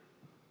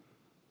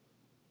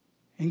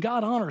 And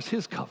God honors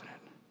his covenant.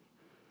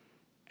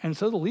 And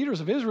so the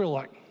leaders of Israel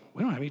are like,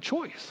 we don't have any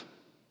choice.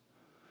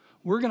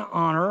 We're going to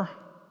honor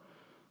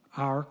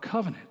our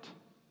covenant.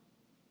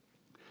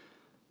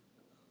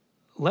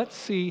 Let's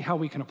see how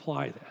we can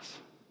apply this.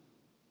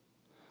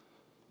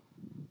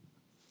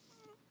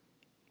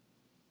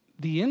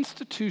 The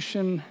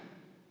institution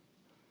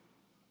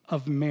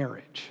of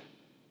marriage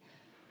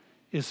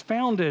is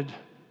founded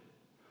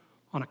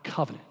on a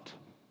covenant.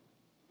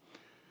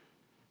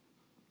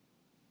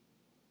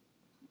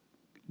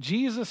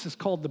 Jesus is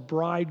called the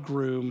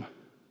bridegroom.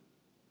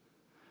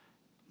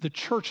 The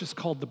church is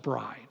called the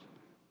bride.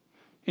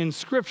 In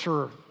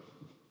Scripture,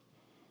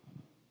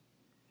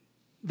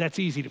 that's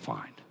easy to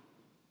find.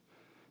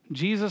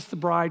 Jesus the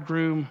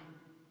bridegroom,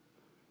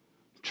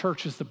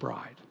 church is the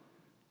bride.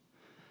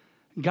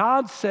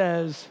 God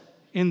says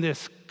in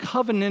this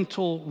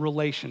covenantal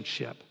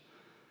relationship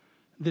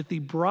that the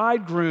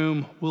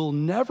bridegroom will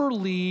never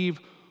leave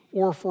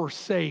or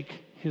forsake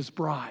his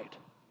bride.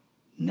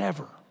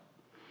 Never.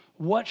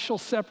 What shall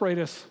separate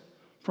us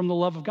from the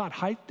love of God?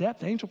 Height,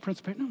 depth, angel,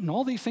 principality, and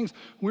all these things.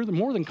 We're the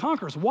more than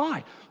conquerors.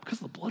 Why? Because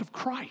of the blood of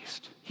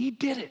Christ. He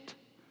did it.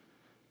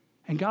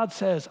 And God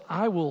says,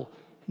 I will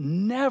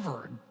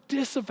never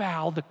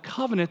disavow the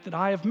covenant that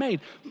I have made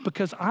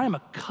because I am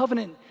a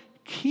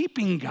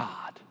covenant-keeping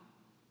God.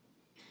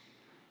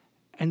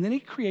 And then he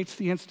creates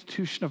the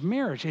institution of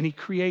marriage, and he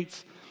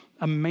creates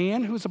a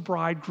man who is a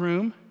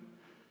bridegroom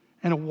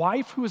and a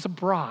wife who is a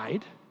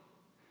bride,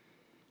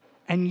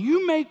 and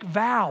you make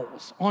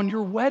vows on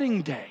your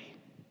wedding day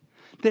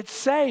that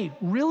say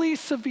really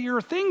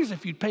severe things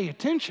if you pay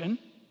attention.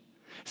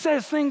 It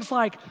says things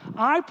like,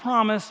 I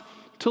promise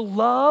to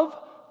love,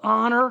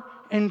 honor,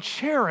 and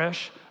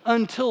cherish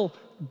until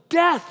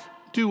death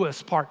do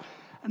us part.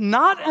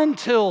 Not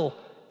until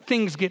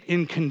things get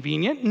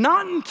inconvenient,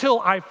 not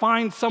until I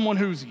find someone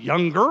who's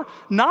younger,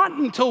 not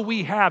until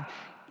we have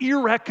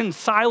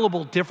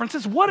irreconcilable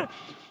differences. What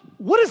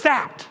is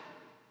that?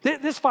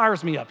 This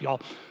fires me up,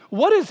 y'all.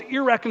 What is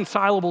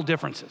irreconcilable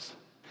differences?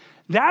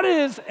 That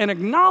is an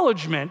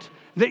acknowledgement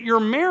that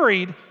you're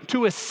married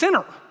to a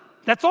sinner.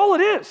 That's all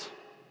it is.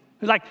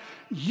 It's like,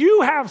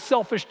 you have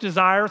selfish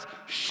desires,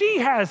 she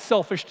has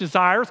selfish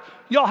desires,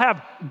 y'all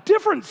have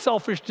different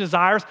selfish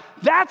desires.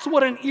 That's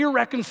what an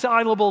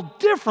irreconcilable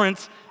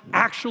difference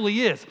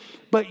actually is.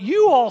 But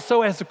you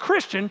also, as a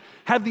Christian,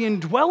 have the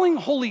indwelling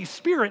Holy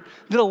Spirit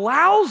that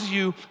allows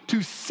you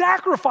to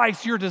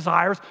sacrifice your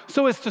desires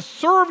so as to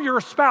serve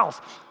your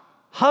spouse.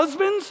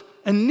 Husbands,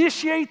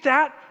 initiate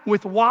that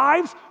with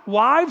wives.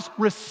 Wives,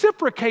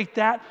 reciprocate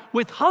that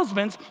with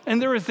husbands. And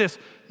there is this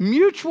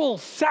mutual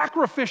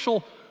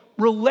sacrificial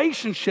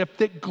relationship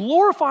that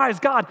glorifies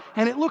God,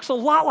 and it looks a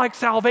lot like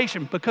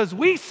salvation because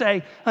we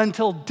say,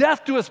 until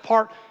death do us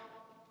part,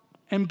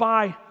 and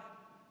by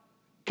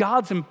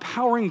God's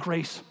empowering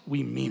grace,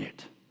 we mean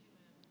it.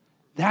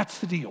 That's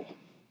the deal.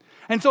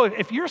 And so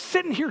if you're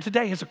sitting here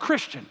today as a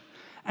Christian,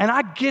 and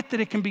I get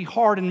that it can be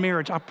hard in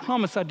marriage, I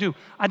promise I do.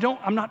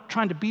 I'm not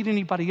trying to beat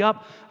anybody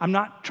up. I'm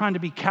not trying to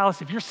be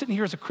callous. If you're sitting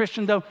here as a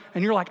Christian, though,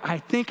 and you're like, I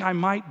think I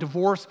might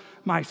divorce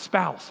my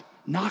spouse,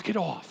 knock it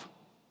off.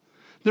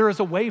 There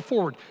is a way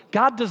forward.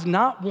 God does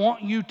not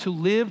want you to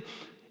live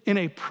in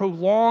a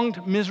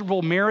prolonged,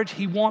 miserable marriage.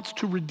 He wants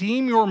to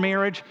redeem your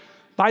marriage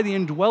by the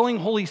indwelling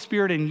Holy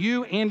Spirit in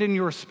you and in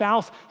your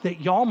spouse, that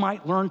y'all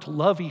might learn to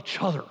love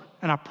each other.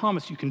 And I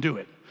promise you can do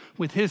it.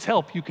 With his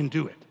help, you can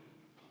do it.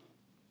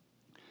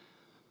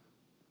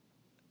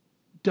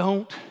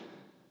 Don't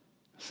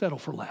settle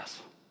for less.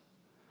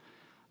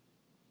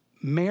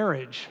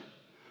 Marriage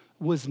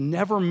was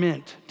never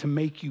meant to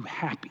make you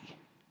happy.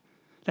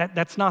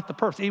 That's not the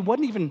purpose. It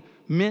wasn't even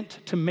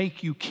meant to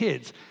make you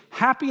kids.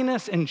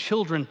 Happiness and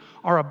children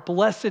are a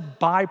blessed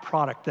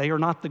byproduct. They are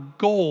not the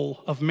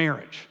goal of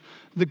marriage.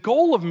 The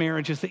goal of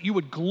marriage is that you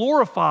would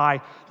glorify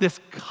this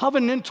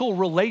covenantal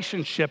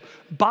relationship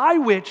by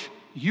which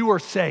you are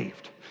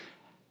saved.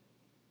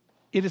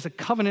 It is a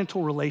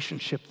covenantal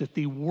relationship that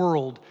the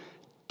world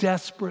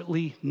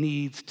desperately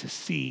needs to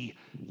see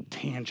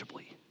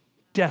tangibly.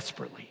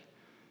 Desperately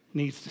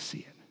needs to see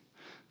it.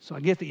 So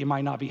I get that you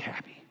might not be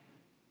happy.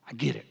 I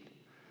get it.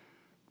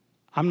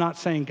 I'm not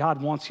saying God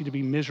wants you to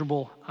be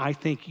miserable. I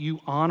think you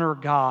honor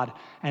God,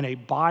 and a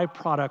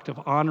byproduct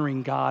of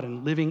honoring God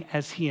and living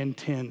as he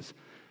intends,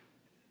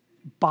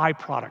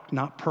 byproduct,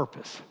 not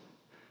purpose,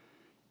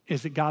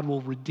 is that God will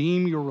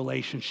redeem your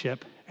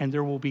relationship and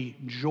there will be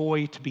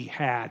joy to be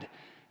had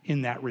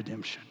in that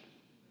redemption.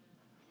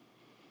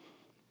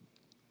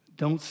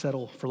 Don't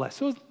settle for less.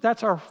 So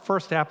that's our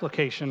first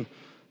application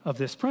of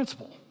this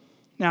principle.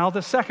 Now,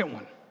 the second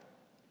one.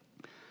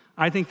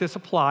 I think this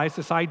applies,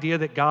 this idea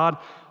that God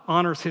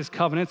honors his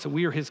covenants and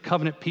we are his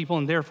covenant people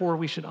and therefore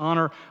we should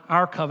honor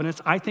our covenants.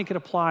 I think it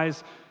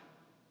applies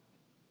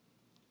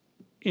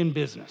in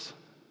business.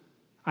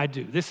 I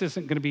do. This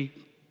isn't going to be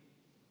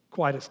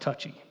quite as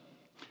touchy.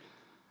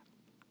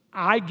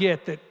 I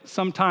get that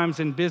sometimes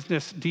in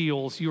business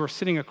deals, you are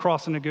sitting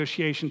across a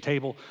negotiation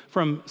table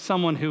from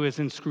someone who is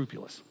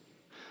unscrupulous.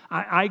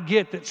 I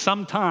get that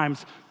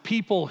sometimes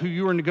people who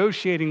you are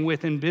negotiating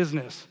with in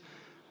business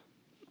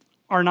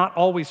are not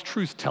always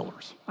truth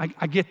tellers.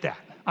 I get that.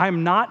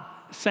 I'm not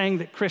saying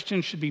that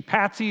Christians should be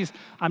patsies.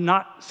 I'm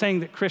not saying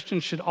that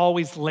Christians should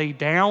always lay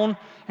down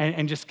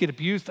and just get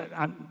abused.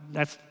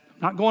 That's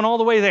not going all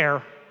the way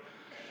there.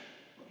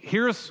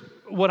 Here's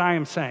what I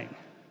am saying.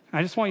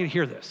 I just want you to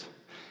hear this.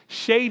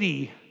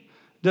 Shady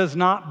does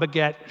not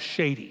beget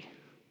shady.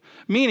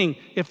 Meaning,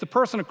 if the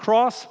person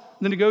across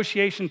the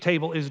negotiation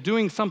table is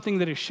doing something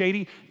that is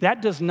shady,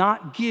 that does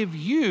not give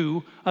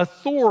you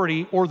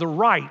authority or the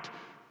right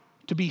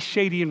to be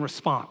shady in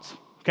response.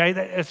 Okay?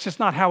 That's just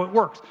not how it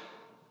works.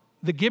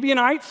 The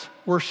Gibeonites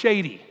were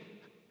shady.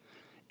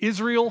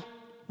 Israel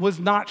was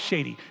not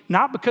shady.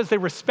 Not because they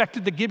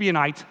respected the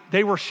Gibeonites,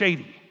 they were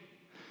shady.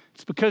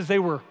 It's because they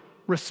were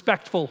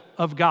respectful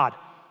of God,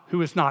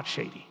 who is not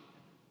shady.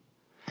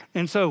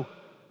 And so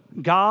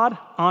God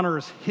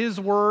honors his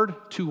word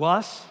to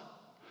us.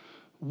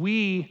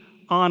 We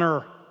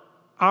honor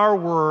our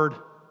word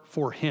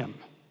for him.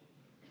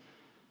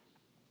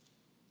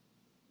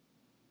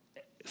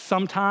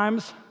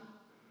 Sometimes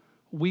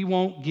we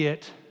won't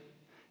get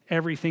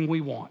everything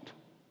we want.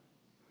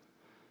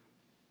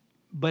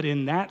 But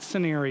in that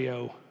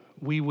scenario,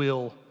 we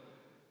will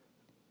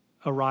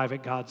arrive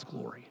at God's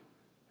glory.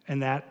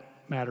 And that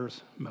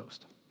matters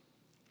most.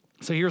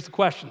 So here's the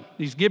question.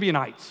 These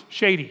Gibeonites,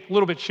 shady, a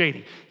little bit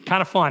shady,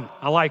 kind of fun.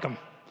 I like them.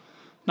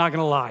 Not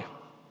going to lie.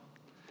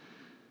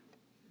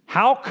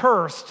 How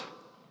cursed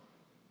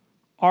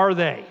are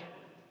they?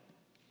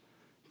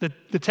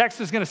 The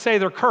text is going to say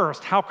they're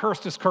cursed. How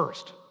cursed is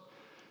cursed?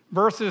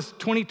 Verses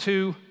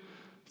 22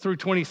 through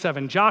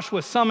 27.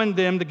 Joshua summoned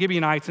them, the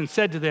Gibeonites, and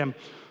said to them,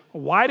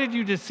 "Why did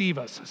you deceive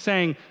us,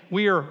 saying,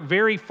 'We are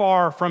very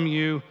far from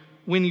you,'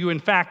 when you in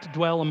fact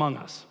dwell among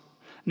us?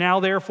 Now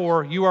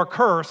therefore you are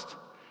cursed,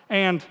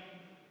 and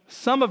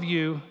some of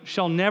you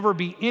shall never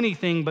be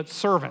anything but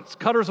servants,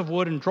 cutters of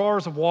wood and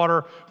drawers of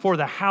water for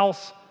the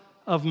house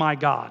of my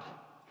God."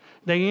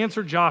 They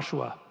answered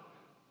Joshua,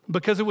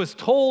 "Because it was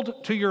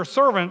told to your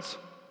servants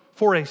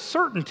for a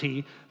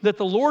certainty that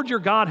the Lord your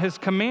God has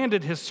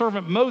commanded his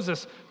servant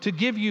Moses to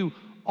give you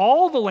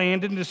all the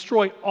land and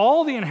destroy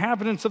all the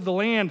inhabitants of the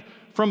land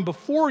from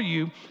before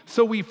you.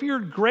 So we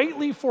feared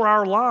greatly for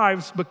our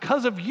lives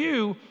because of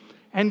you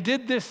and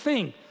did this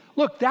thing."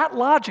 Look, that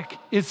logic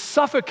is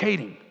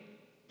suffocating.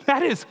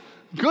 That is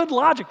good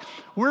logic.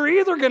 We're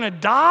either going to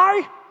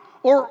die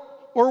or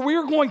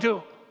we're going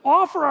to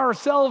offer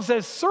ourselves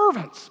as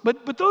servants.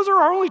 But those are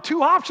our only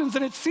two options,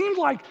 and it seemed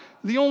like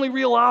the only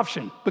real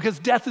option because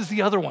death is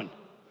the other one.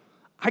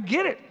 I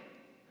get it.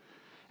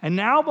 And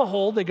now,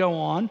 behold, they go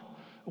on,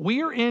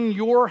 "We are in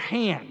your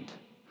hand.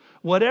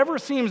 Whatever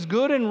seems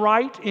good and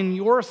right in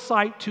your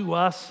sight to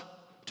us,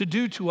 to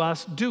do to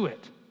us, do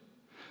it."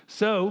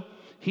 So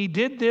he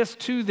did this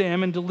to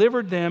them and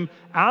delivered them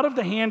out of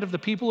the hand of the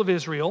people of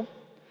Israel,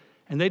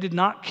 and they did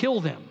not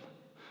kill them.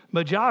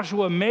 But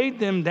Joshua made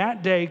them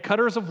that day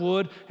cutters of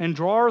wood and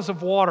drawers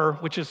of water,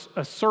 which is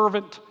a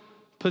servant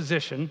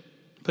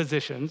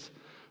positions,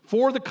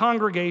 for the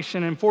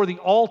congregation and for the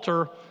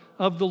altar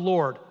of the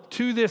Lord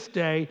to this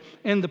day,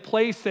 in the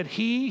place that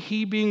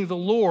he being the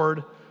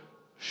Lord,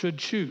 should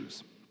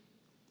choose.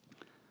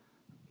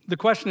 The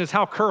question is,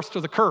 how cursed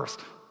are the cursed?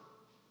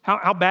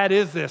 How bad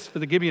is this for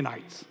the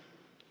Gibeonites?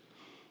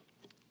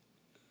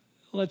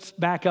 Let's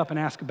back up and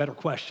ask a better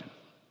question.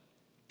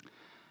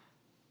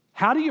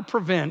 How do you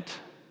prevent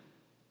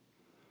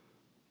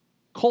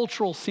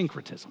cultural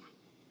syncretism?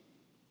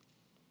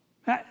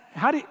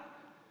 How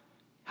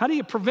do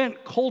you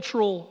prevent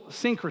cultural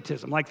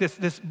syncretism? Like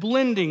this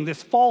blending,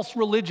 this false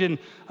religion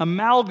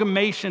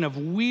amalgamation of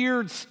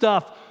weird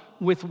stuff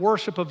with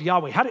worship of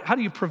Yahweh. How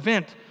do you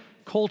prevent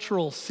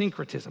cultural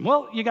syncretism?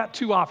 Well, you got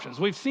two options.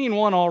 We've seen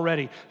one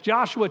already.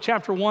 Joshua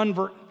chapter 1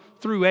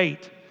 through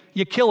 8,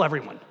 you kill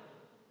everyone.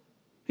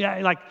 Yeah,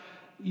 like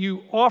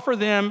you offer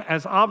them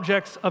as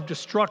objects of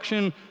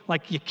destruction,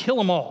 like you kill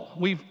them all.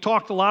 We've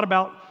talked a lot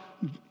about,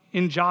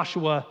 in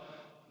Joshua,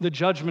 the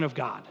judgment of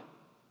God.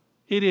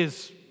 It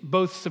is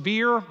both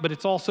severe, but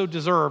it's also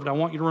deserved. I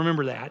want you to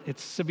remember that.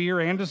 It's severe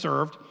and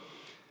deserved.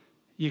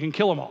 You can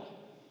kill them all.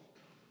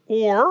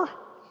 Or,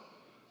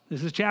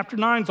 this is chapter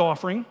 9's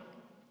offering,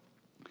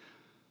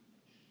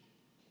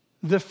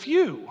 the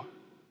few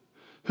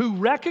who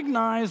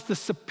recognize the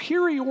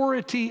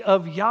superiority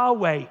of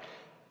Yahweh.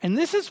 And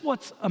this is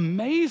what's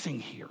amazing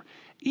here.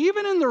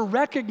 Even in their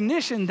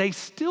recognition, they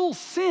still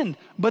sinned,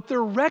 but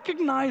they're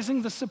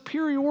recognizing the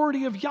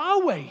superiority of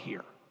Yahweh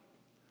here.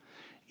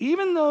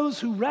 Even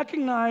those who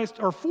recognized,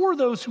 or for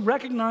those who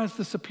recognize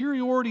the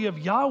superiority of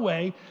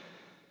Yahweh,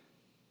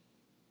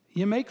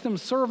 you make them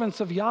servants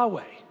of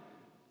Yahweh.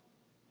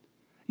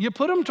 You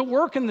put them to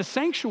work in the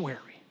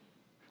sanctuary.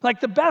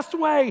 Like the best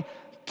way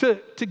to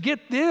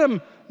get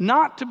them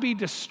not to be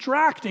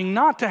distracting,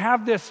 not to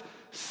have this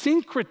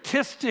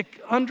syncretistic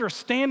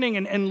understanding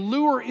and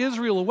lure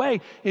Israel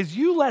away is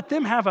you let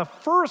them have a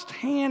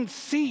first-hand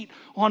seat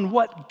on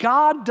what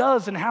God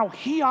does and how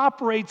he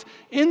operates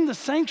in the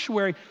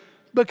sanctuary,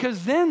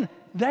 because then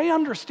they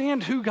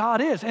understand who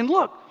God is. And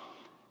look,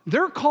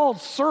 they're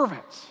called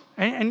servants.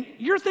 And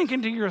you're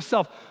thinking to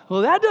yourself,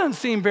 well, that doesn't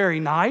seem very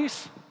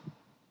nice.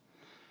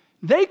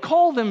 They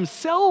call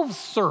themselves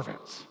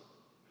servants.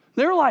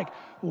 They're like,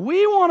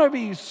 we want to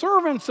be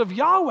servants of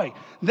Yahweh.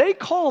 They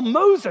call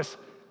Moses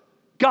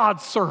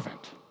God's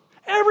servant.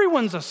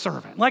 Everyone's a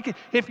servant. Like,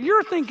 if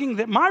you're thinking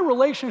that my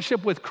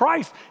relationship with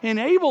Christ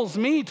enables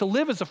me to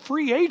live as a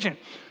free agent,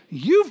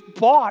 you've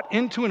bought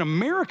into an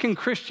American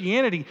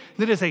Christianity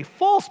that is a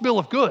false bill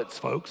of goods,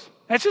 folks.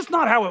 That's just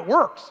not how it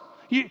works.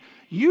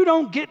 You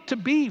don't get to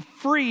be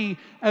free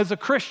as a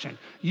Christian.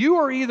 You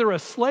are either a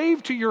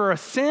slave to your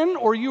sin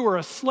or you are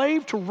a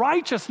slave to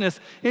righteousness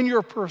in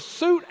your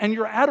pursuit and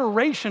your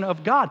adoration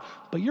of God,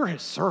 but you're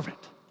his servant.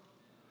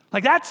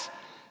 Like, that's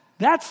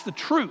the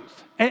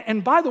truth.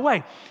 And by the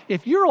way,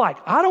 if you're like,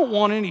 I don't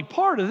want any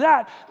part of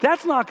that,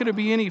 that's not going to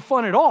be any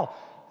fun at all.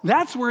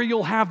 That's where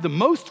you'll have the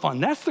most fun.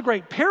 That's the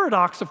great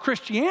paradox of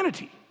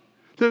Christianity.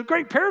 The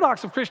great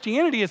paradox of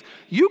Christianity is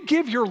you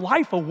give your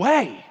life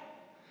away.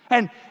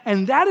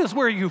 And that is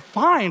where you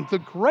find the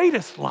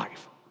greatest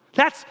life.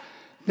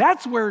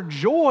 That's where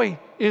joy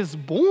is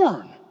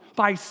born,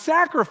 by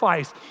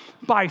sacrifice,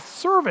 by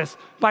service,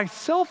 by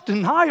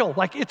self-denial.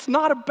 Like, it's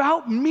not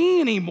about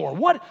me anymore.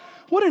 What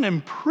an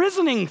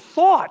imprisoning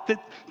thought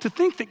to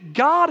think that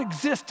God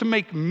exists to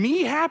make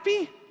me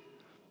happy.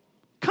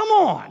 Come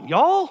on,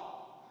 y'all.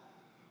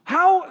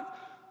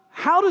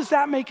 How does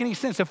that make any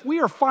sense? If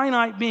we are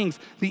finite beings,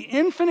 the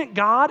infinite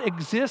God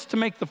exists to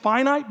make the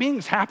finite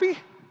beings happy?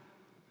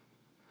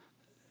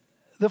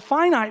 The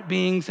finite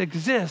beings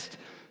exist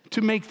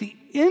to make the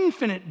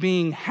infinite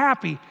being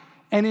happy,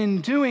 and in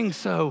doing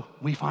so,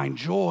 we find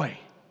joy.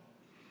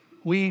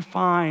 We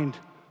find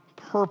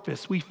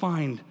purpose. We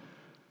find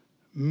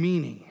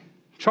meaning.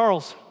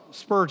 Charles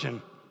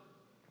Spurgeon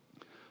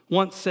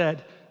once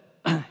said,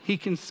 he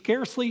can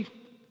scarcely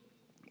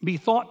be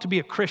thought to be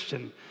a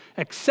Christian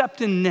except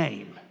in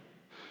name,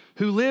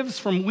 who lives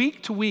from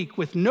week to week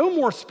with no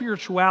more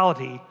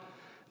spirituality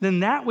than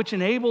that which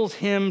enables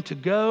him to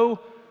go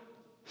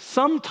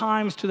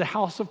sometimes to the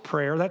house of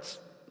prayer. That's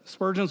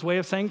Spurgeon's way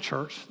of saying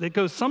church. That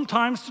goes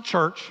sometimes to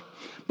church,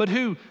 but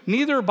who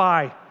neither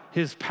by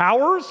his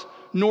powers,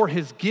 nor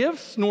his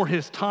gifts, nor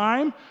his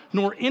time,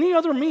 nor any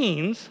other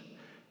means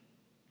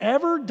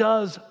ever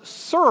does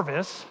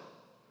service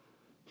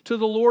to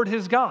the Lord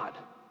his God.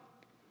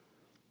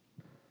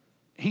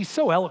 He's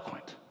so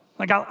eloquent.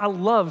 Like, I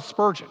love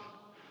Spurgeon.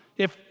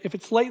 If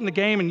it's late in the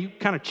game and you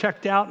kind of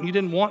checked out and you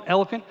didn't want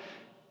eloquent,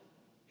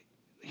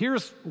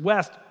 here's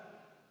West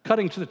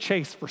cutting to the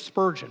chase for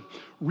Spurgeon.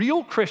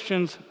 Real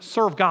Christians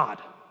serve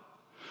God.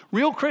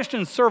 Real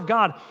Christians serve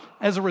God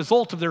as a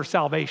result of their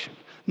salvation,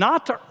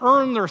 not to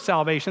earn their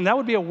salvation. That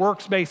would be a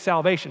works-based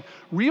salvation.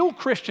 Real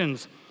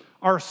Christians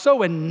are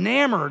so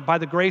enamored by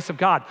the grace of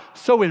God,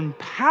 so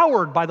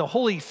empowered by the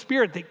Holy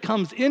Spirit that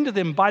comes into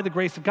them by the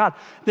grace of God,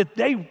 that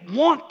they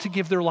want to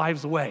give their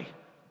lives away.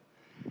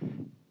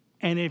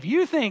 And if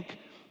you think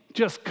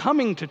just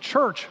coming to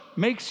church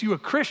makes you a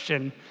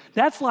Christian,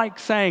 that's like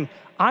saying,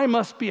 I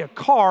must be a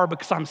car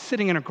because I'm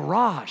sitting in a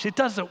garage. It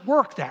doesn't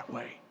work that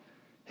way.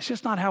 It's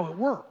just not how it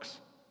works.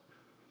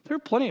 There are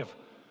plenty of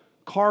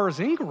cars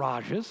in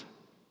garages,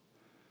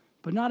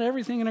 but not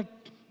everything in a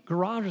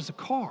garage is a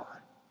car.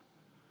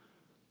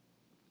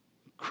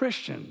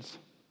 Christians,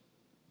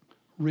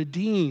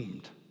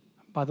 redeemed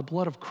by the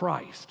blood of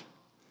Christ,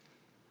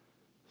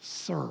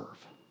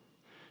 serve.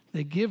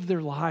 They give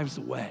their lives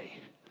away,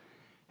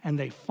 and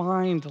they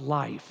find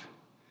life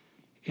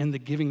in the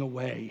giving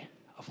away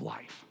of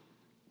life.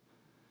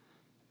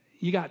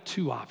 You got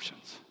two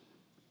options.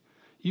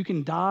 You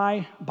can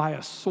die by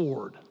a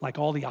sword, like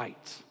all the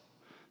ites.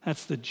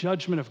 That's the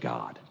judgment of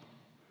God.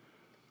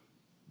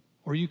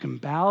 Or you can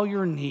bow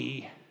your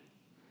knee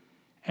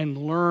and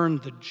learn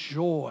the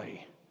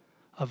joy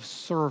of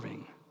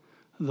serving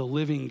the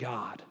living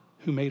God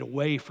who made a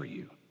way for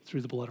you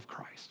through the blood of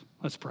Christ.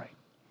 Let's pray.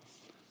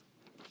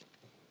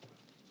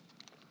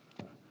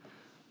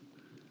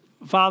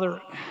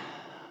 Father,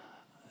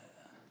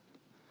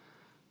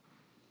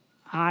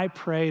 I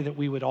pray that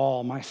we would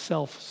all,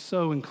 myself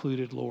so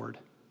included, Lord,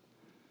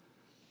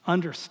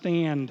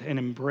 understand and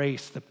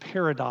embrace the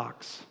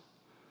paradox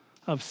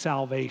of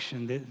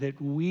salvation,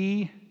 that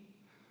we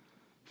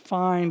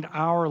find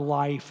our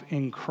life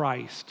in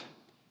Christ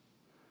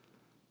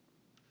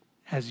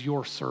as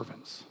your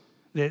servants,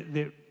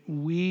 that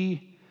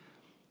we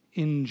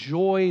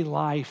enjoy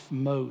life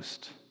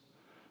most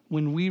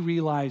when we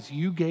realize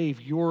you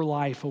gave your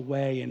life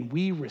away and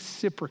we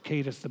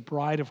reciprocate as the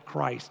bride of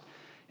Christ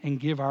and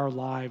give our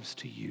lives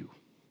to you.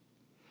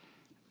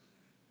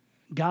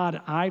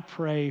 God, I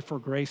pray for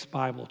Grace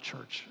Bible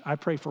Church. I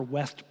pray for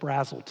West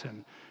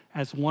Brazelton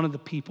as one of the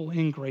people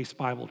in Grace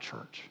Bible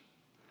Church,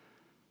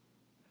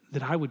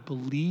 that I would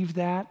believe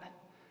that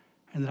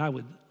and that I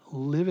would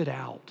live it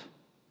out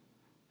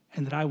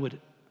and that I would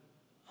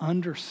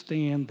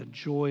understand the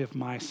joy of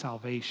my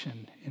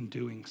salvation in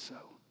doing so.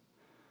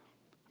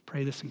 I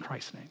pray this in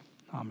Christ's name.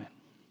 Amen.